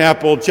Marsh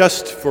Chapel,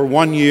 just for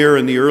 1 year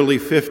in the early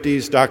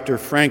 50s, Dr.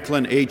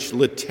 Franklin H.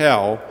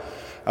 Littell,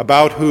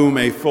 about whom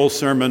a full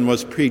sermon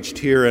was preached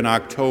here in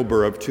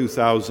October of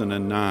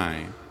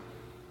 2009.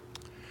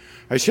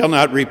 I shall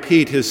not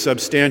repeat his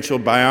substantial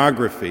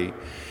biography,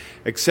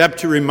 except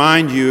to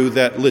remind you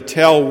that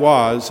Littell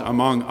was,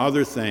 among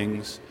other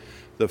things,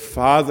 the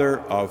father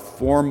of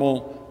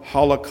formal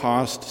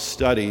Holocaust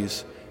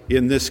studies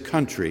in this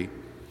country,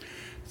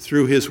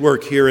 through his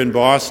work here in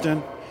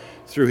Boston,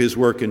 through his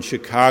work in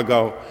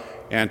Chicago,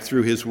 and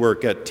through his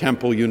work at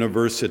Temple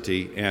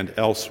University and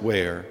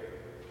elsewhere.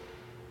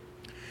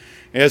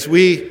 As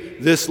we,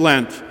 this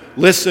Lent,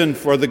 listen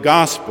for the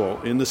gospel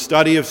in the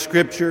study of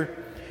Scripture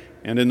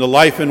and in the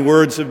life and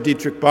words of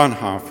Dietrich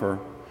Bonhoeffer,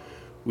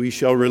 we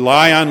shall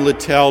rely on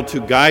Littell to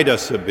guide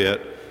us a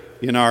bit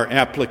in our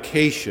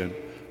application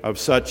of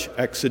such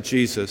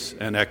exegesis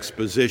and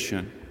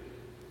exposition.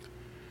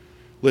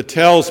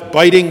 Littell's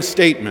biting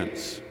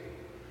statements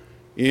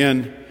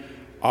in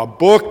a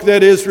book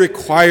that is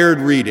required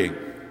reading,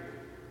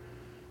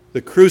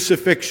 The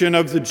Crucifixion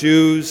of the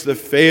Jews, the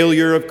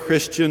Failure of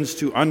Christians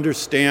to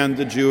Understand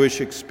the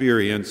Jewish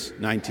Experience,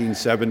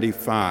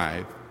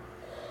 1975.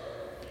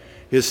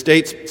 His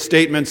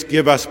statements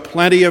give us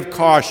plenty of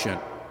caution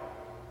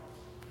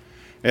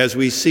as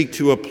we seek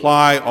to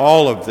apply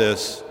all of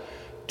this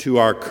to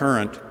our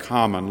current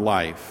common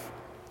life.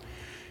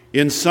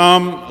 In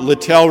sum,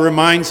 Littell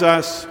reminds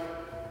us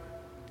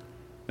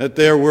that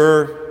there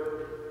were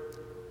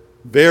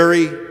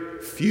very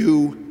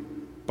few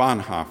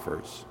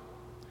Bonhoeffers,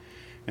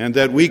 and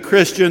that we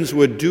Christians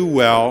would do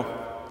well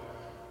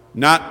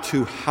not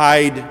to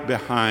hide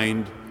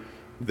behind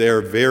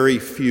their very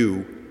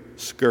few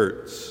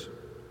skirts,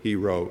 he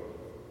wrote.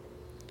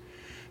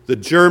 The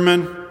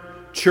German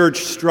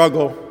church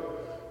struggle,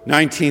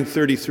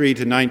 1933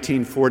 to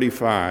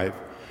 1945,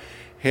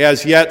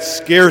 has yet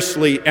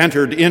scarcely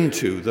entered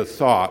into the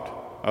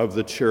thought of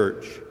the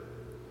church.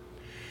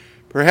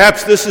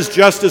 Perhaps this is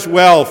just as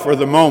well for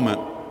the moment,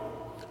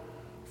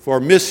 for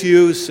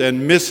misuse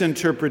and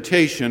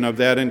misinterpretation of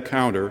that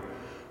encounter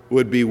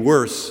would be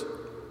worse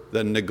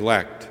than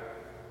neglect.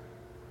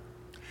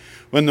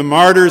 When the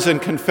martyrs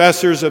and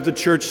confessors of the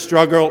church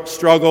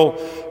struggle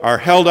are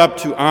held up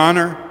to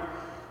honor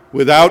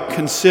without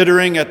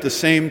considering at the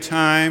same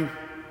time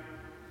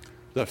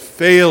the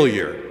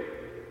failure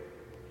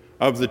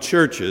of the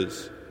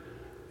churches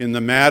in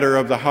the matter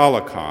of the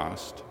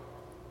Holocaust,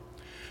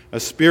 a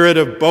spirit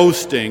of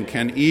boasting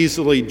can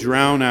easily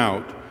drown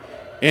out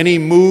any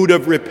mood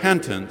of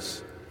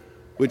repentance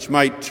which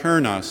might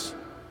turn us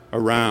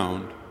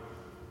around.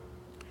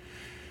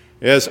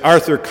 As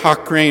Arthur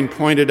Cochrane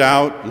pointed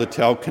out,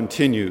 Littell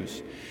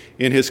continues,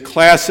 in his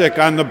classic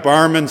on the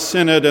Barmen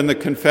Synod and the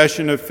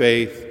Confession of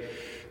Faith,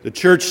 the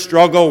church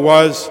struggle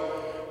was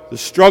the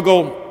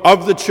struggle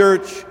of the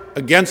church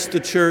against the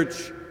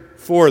church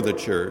for the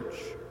church.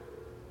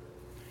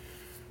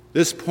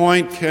 This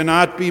point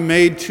cannot be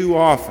made too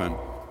often,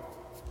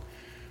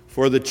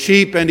 for the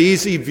cheap and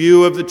easy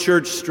view of the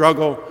church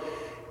struggle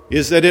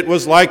is that it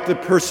was like the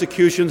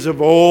persecutions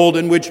of old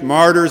in which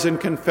martyrs and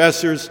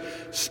confessors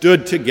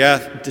stood to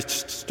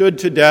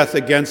death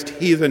against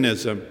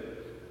heathenism.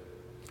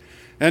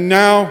 And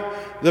now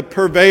the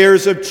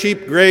purveyors of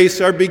cheap grace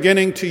are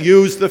beginning to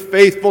use the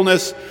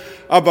faithfulness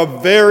of a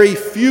very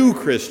few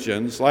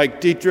Christians,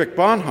 like Dietrich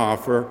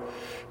Bonhoeffer,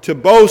 to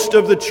boast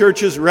of the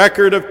church's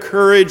record of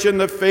courage in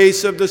the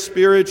face of the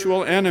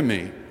spiritual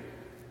enemy.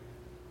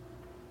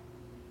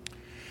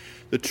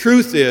 The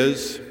truth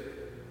is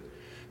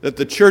that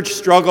the church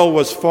struggle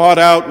was fought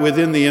out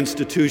within the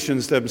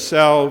institutions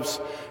themselves,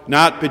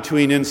 not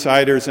between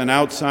insiders and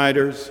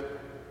outsiders,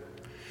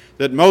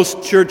 that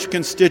most church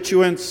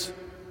constituents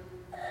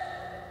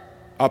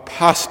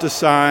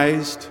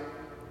apostatized,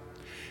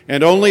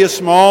 and only a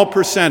small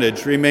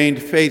percentage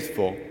remained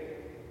faithful,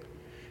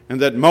 and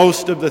that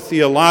most of the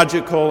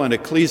theological and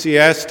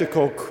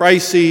ecclesiastical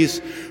crises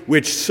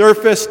which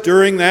surfaced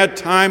during that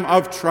time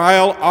of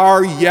trial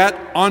are yet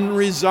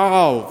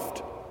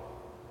unresolved.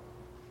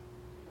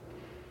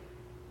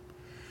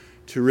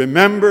 To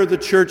remember the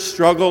church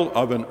struggle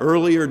of an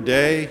earlier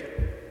day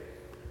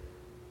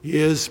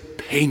is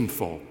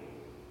painful.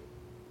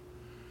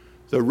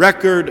 The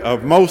record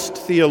of most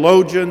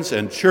theologians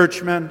and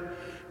churchmen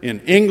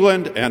in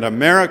England and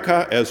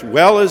America, as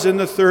well as in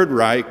the Third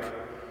Reich,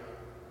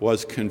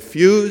 was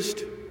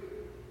confused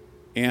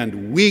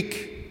and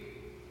weak,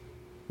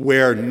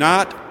 where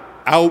not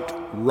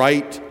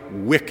outright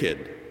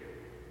wicked.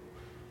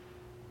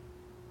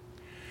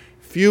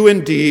 Few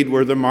indeed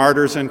were the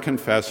martyrs and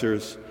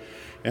confessors,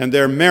 and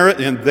their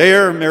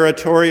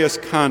meritorious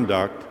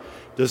conduct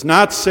does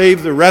not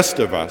save the rest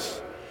of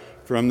us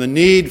from the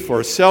need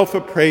for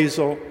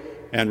self-appraisal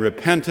and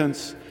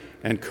repentance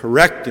and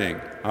correcting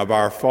of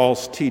our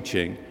false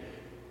teaching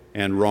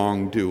and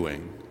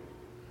wrongdoing.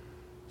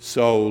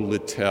 So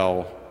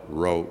Littell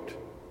wrote,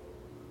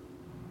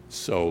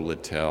 so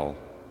Littell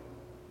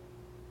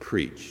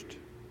preached.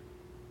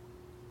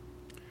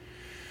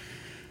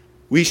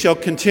 We shall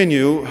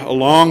continue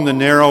along the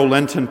narrow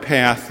Lenten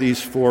path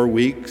these 4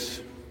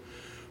 weeks.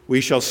 We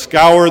shall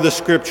scour the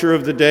scripture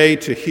of the day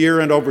to hear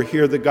and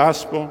overhear the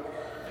gospel.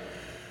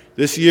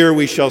 This year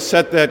we shall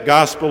set that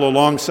gospel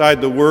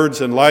alongside the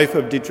words and life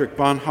of Dietrich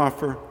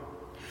Bonhoeffer.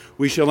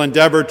 We shall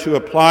endeavor to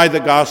apply the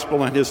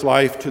gospel and his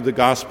life to the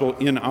gospel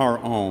in our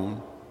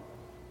own.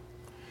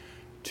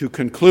 To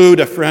conclude,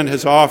 a friend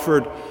has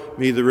offered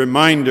me the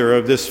reminder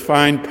of this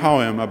fine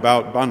poem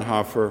about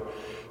Bonhoeffer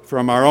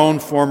from our own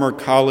former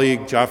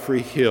colleague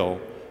Geoffrey Hill,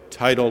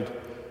 titled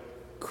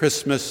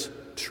Christmas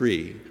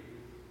Tree.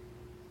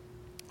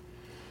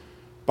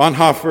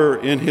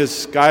 Bonhoeffer, in his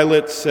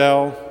skylit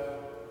cell,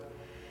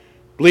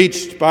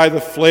 bleached by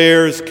the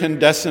flare's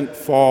candescent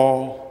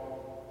fall,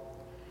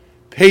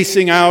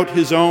 pacing out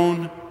his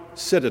own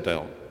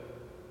citadel,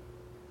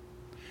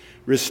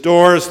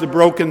 restores the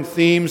broken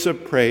themes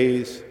of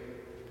praise,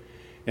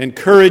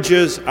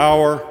 encourages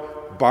our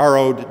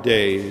borrowed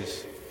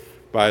days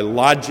by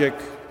logic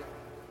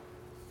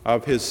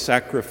of his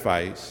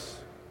sacrifice.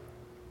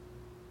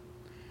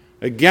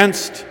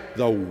 Against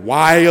the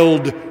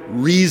wild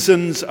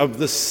reasons of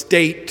the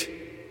state,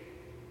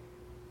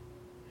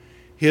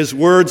 his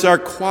words are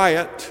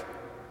quiet,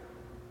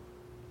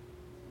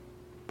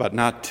 but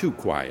not too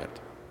quiet.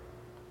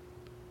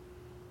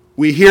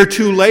 We hear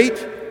too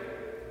late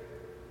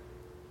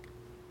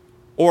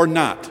or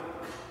not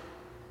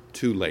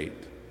too late.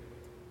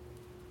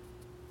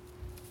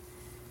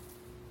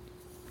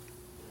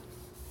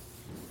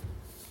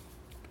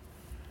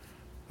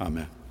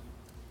 Amen.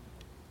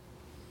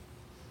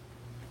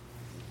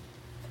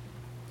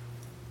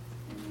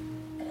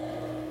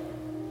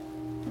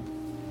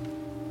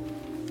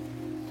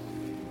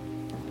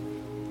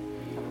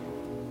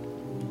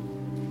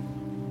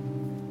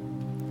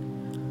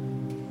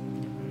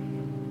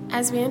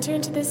 As we enter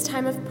into this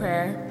time of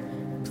prayer,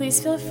 please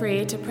feel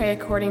free to pray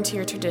according to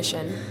your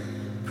tradition.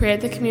 Pray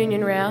at the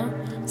communion rail,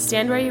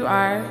 stand where you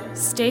are,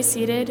 stay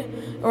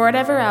seated, or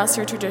whatever else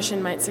your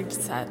tradition might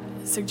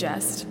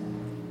suggest.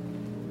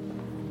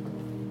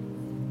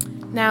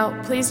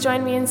 Now, please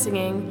join me in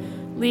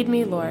singing, Lead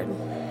Me, Lord.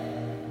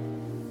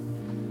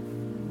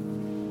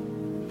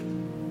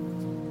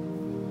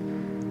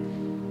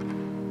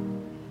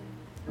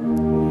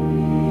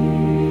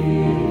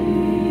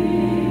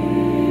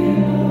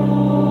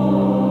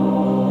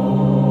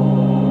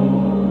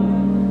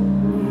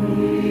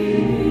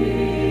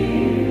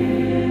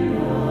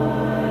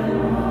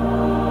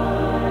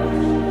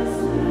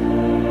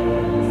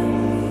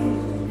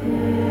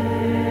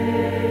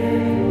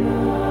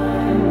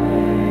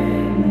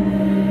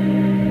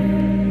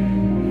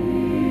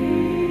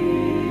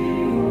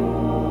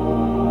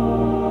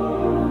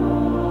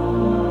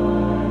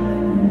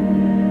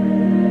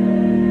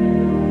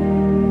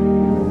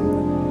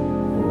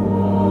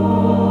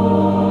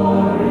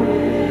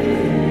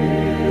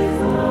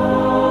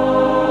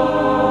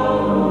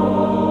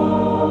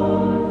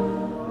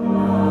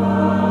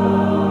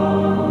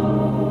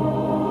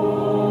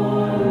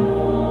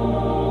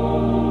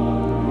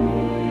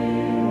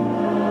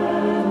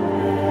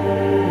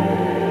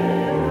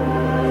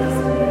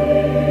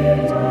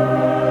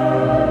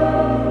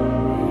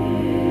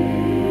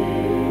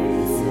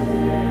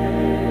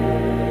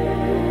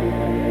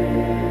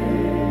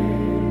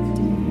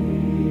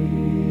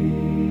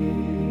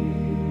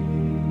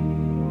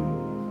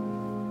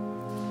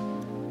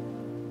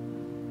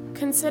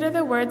 Consider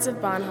the words of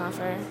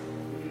Bonhoeffer.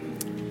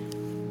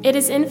 It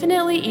is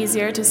infinitely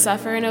easier to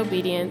suffer in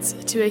obedience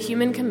to a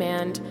human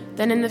command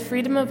than in the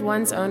freedom of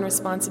one's own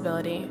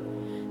responsibility.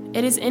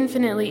 It is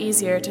infinitely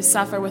easier to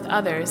suffer with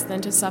others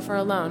than to suffer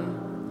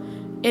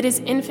alone. It is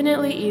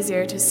infinitely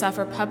easier to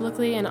suffer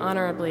publicly and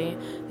honorably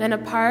than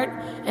apart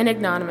and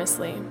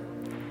ignominiously.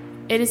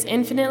 It is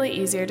infinitely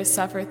easier to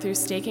suffer through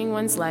staking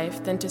one's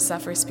life than to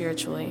suffer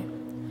spiritually.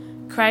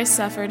 Christ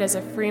suffered as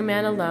a free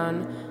man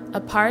alone,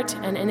 apart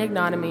and in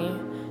ignominy,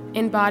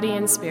 in body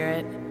and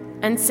spirit,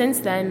 and since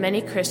then many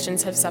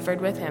Christians have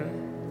suffered with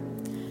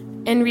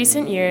him. In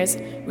recent years,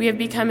 we have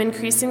become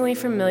increasingly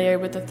familiar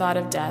with the thought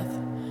of death.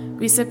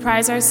 We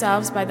surprise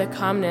ourselves by the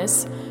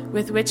calmness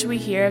with which we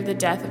hear of the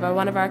death of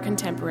one of our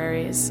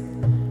contemporaries.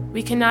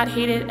 We cannot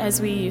hate it as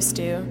we used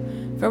to,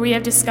 for we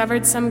have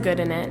discovered some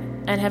good in it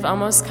and have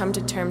almost come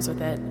to terms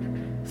with it.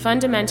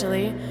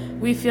 Fundamentally,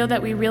 we feel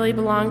that we really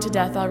belong to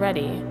death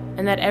already,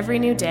 and that every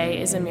new day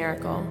is a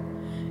miracle.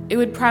 It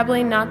would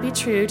probably not be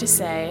true to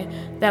say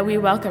that we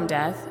welcome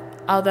death,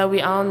 although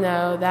we all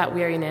know that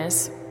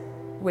weariness,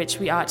 which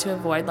we ought to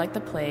avoid like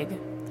the plague.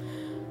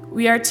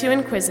 We are too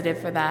inquisitive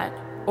for that,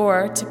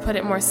 or, to put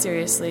it more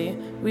seriously,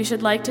 we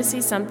should like to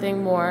see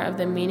something more of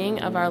the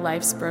meaning of our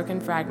life's broken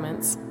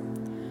fragments.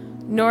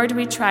 Nor do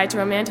we try to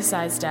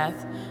romanticize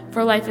death,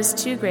 for life is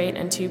too great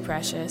and too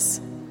precious.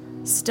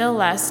 Still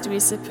less do we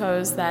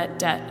suppose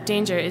that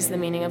danger is the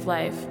meaning of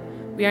life.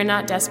 We are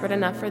not desperate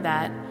enough for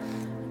that,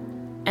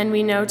 and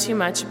we know too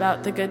much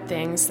about the good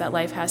things that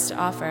life has to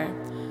offer,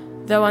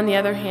 though on the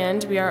other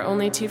hand, we are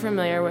only too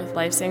familiar with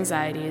life's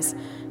anxieties,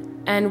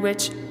 and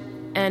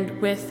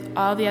with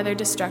all the other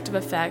destructive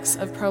effects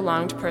of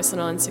prolonged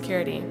personal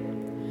insecurity.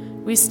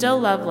 We still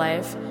love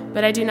life,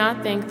 but I do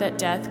not think that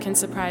death can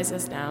surprise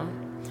us now.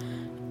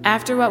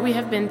 After what we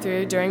have been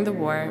through during the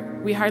war,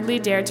 we hardly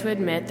dare to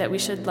admit that we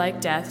should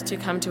like death to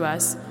come to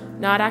us,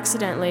 not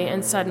accidentally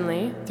and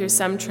suddenly through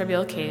some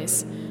trivial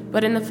case,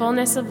 but in the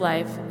fullness of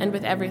life and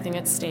with everything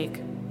at stake.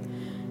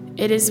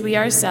 It is we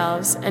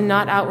ourselves, and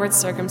not outward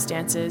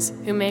circumstances,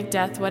 who make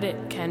death what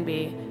it can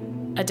be,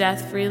 a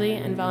death freely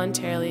and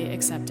voluntarily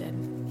accepted.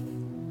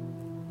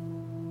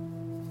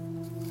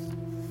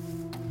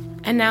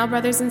 And now,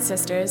 brothers and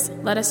sisters,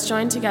 let us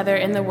join together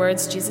in the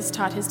words Jesus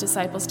taught his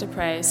disciples to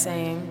pray,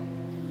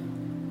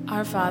 saying,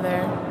 Our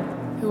Father,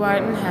 who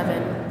art in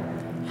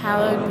heaven,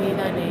 hallowed be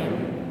thy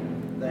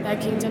name. Thy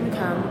kingdom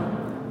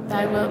come,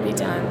 thy will be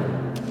done,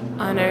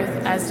 on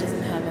earth as it is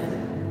in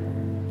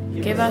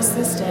heaven. Give us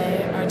this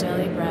day our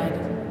daily bread,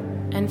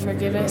 and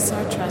forgive us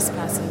our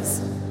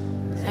trespasses,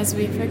 as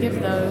we forgive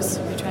those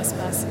who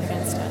trespass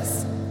against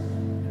us.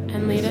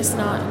 And lead us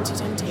not into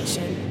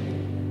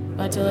temptation,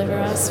 but deliver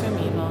us from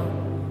evil.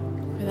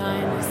 For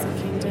thine is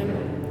the kingdom,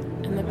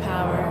 and the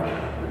power,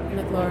 and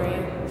the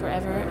glory,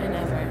 forever and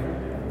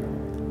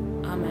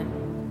ever. Amen.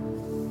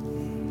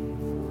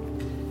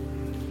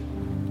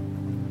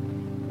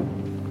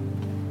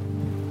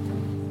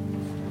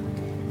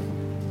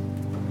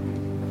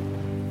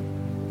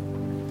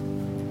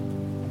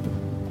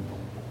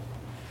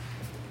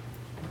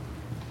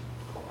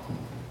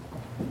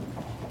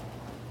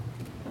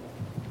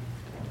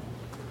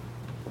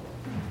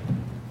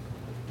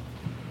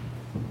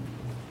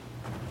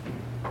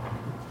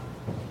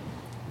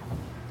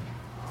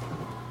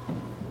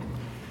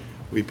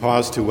 We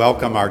pause to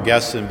welcome our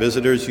guests and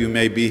visitors. You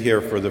may be here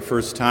for the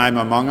first time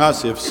among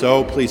us. If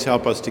so, please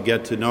help us to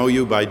get to know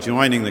you by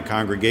joining the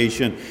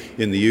congregation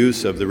in the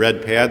use of the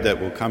red pad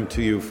that will come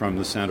to you from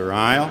the center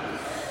aisle.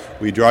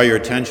 We draw your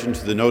attention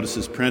to the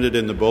notices printed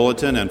in the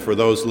bulletin, and for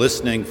those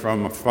listening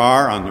from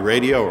afar on the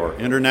radio or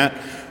internet,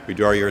 we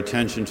draw your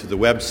attention to the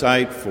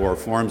website for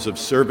forms of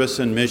service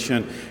and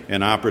mission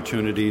and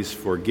opportunities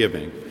for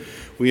giving.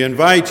 We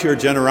invite your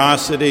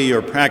generosity,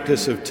 your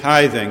practice of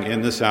tithing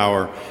in this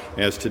hour,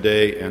 as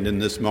today and in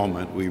this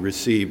moment we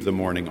receive the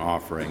morning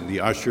offering.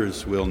 The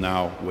ushers will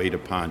now wait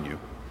upon you.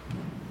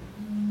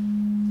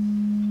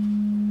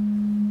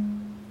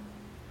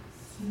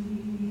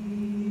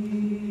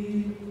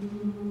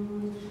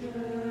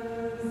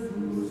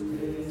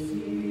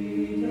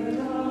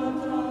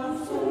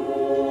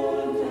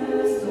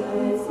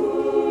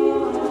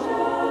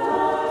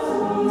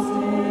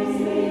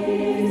 Amen.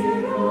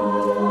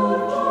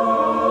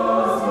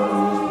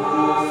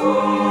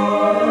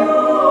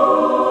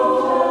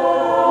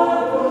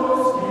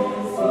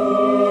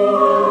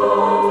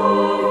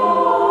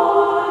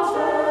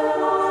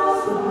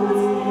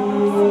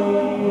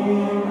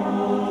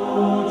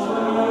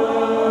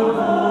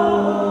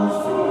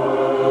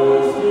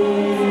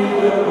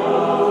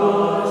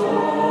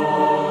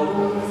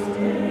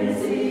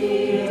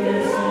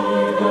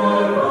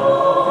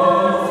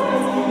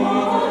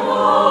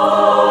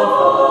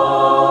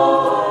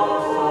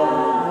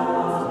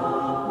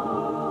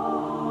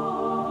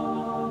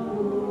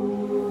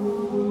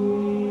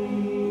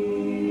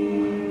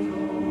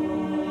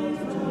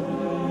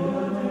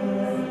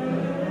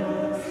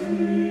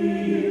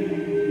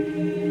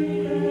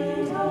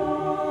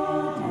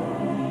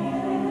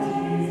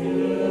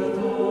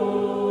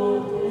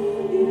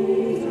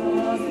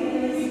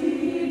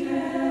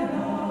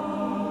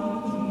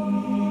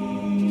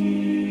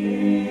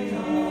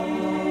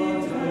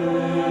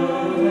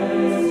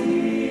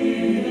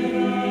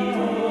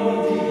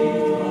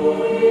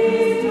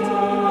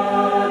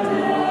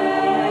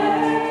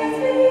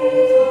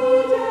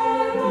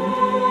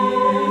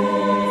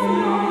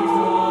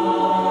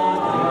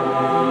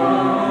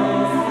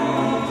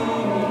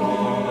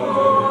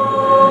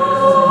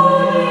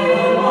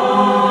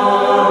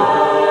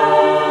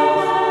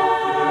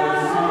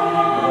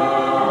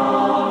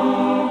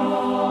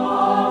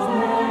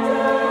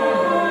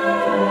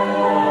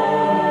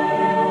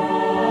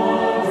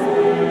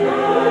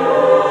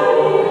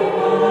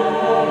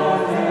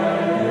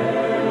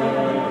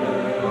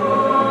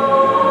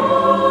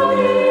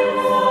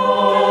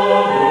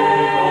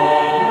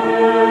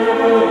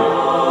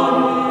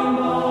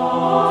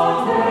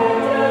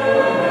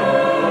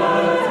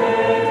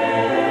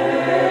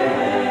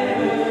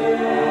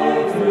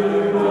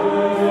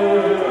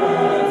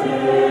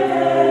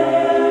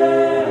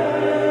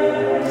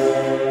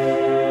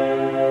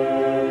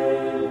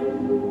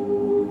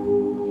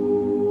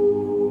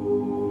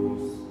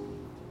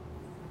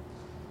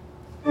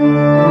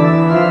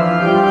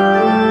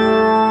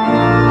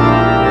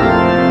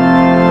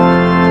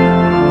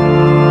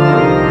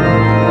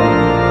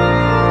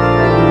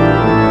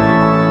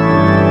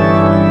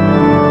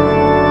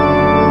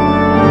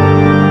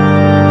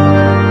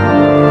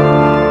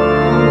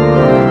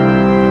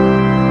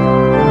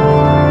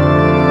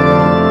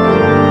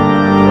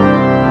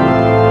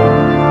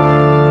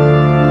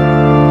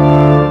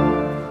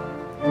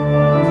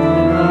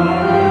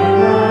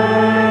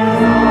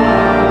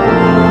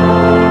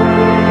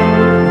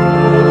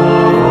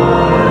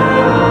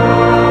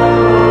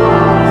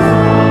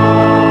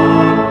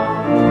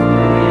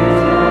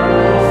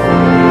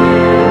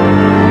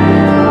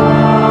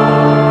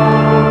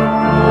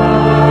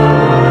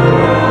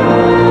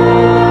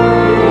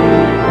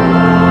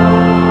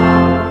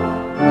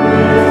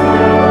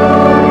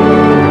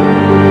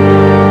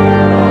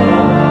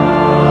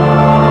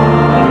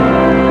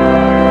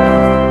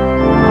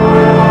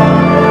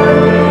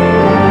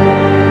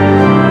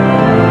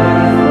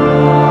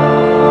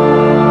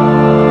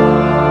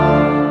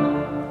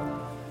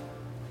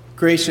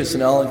 Gracious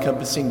and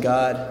all-encompassing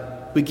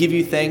God, we give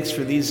you thanks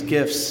for these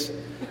gifts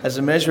as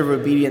a measure of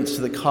obedience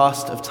to the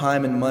cost of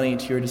time and money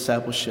to your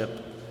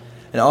discipleship.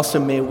 And also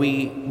may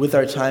we, with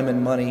our time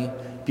and money,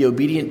 be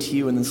obedient to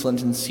you in this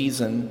Lenten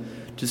season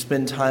to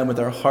spend time with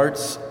our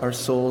hearts, our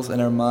souls,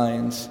 and our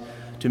minds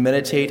to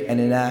meditate and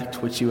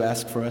enact what you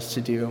ask for us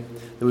to do,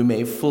 that we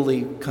may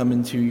fully come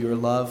into your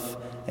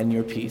love and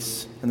your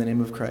peace. In the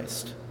name of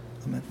Christ.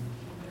 Amen.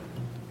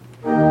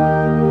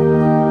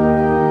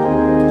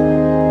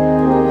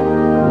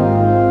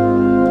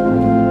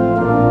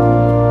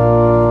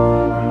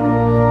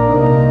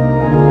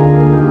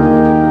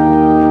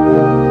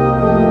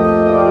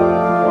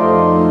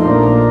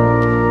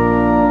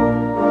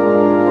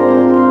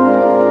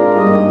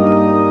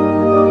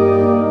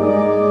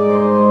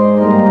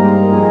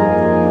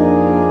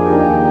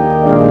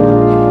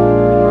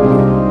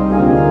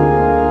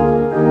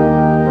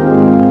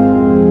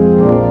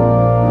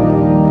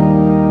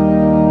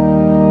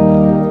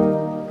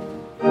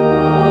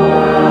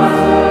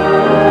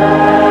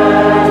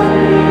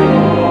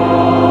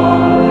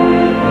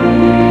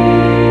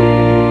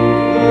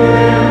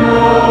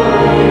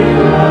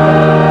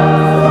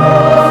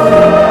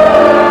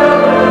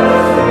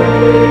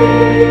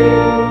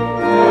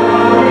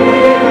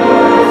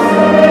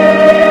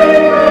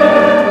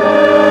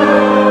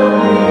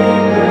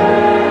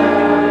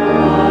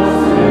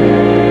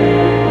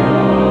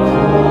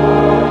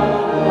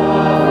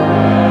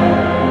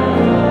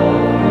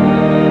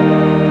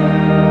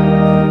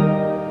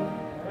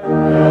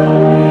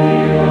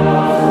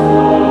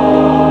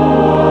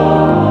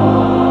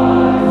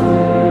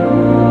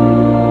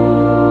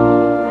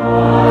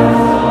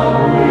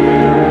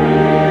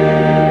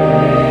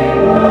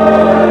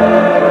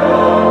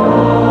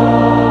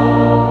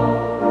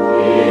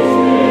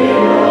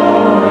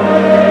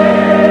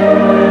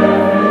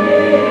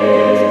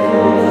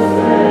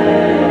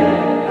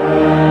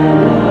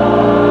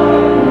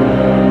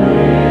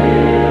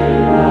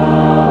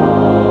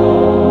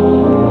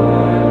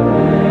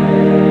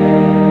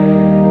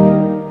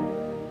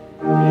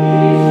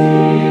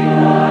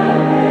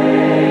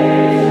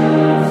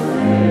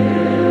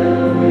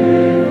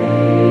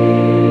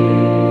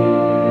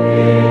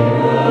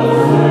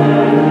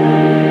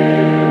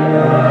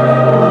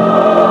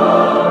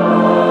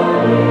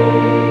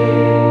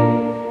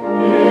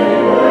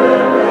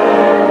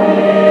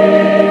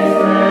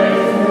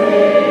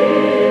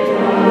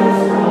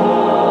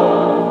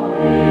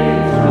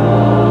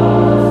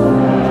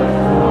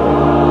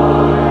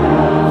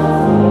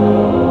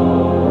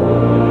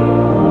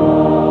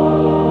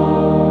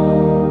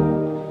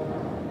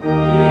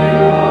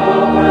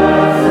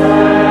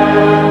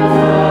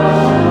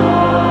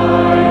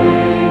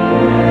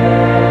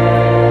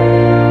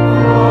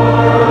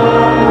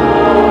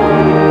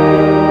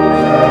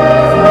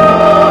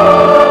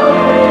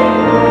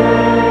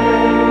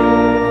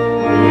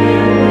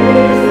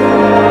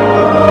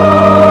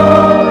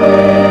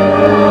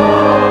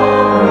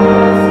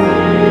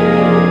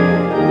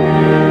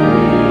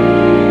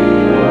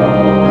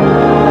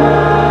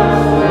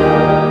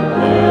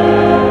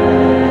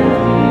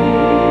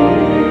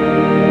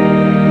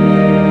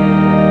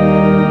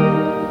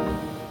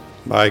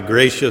 By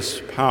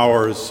gracious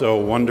powers so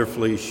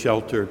wonderfully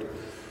sheltered,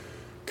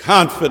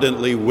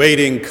 confidently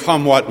waiting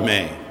come what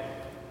may,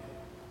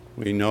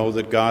 we know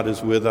that God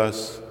is with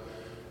us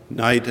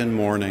night and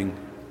morning,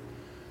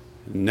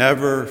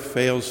 never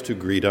fails to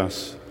greet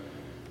us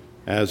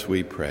as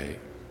we pray.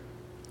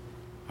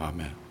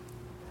 Amen.